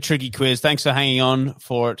bit of a tricky quiz. Thanks for hanging on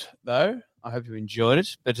for it, though. I hope you enjoyed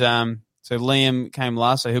it. But so Liam came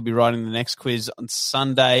last, so he'll be writing the next quiz on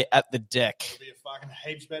Sunday at the deck. It'll be a fucking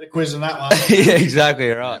heaps better quiz than that one. Yeah, exactly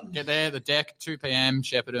right. Get there, the deck, 2 p.m.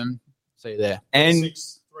 Shepparton. See you there. And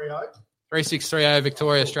 6-3. 3630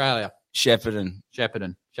 Victoria, Australia. Shepparton.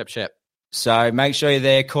 Shep. So make sure you're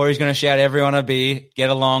there. Corey's going to shout everyone a beer. Get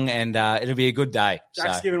along, and it'll be a good day.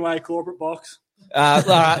 Jack's giving away a corporate box. All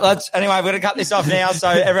right, anyway, we're going to cut this off now. So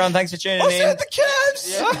everyone, thanks for tuning in. I said the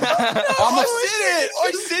Cavs.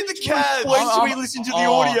 I said the Cavs. Wait till we listen to the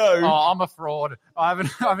audio. Oh, I'm a fraud. I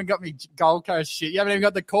haven't got me Gold Coast shit. You haven't even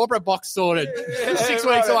got the corporate box sorted. 6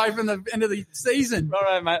 weeks away from the end of the season.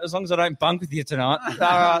 Right, mate. As long as I don't bunk with you tonight. All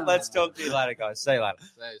right, let's talk to you later, guys. See you later.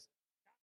 Thanks.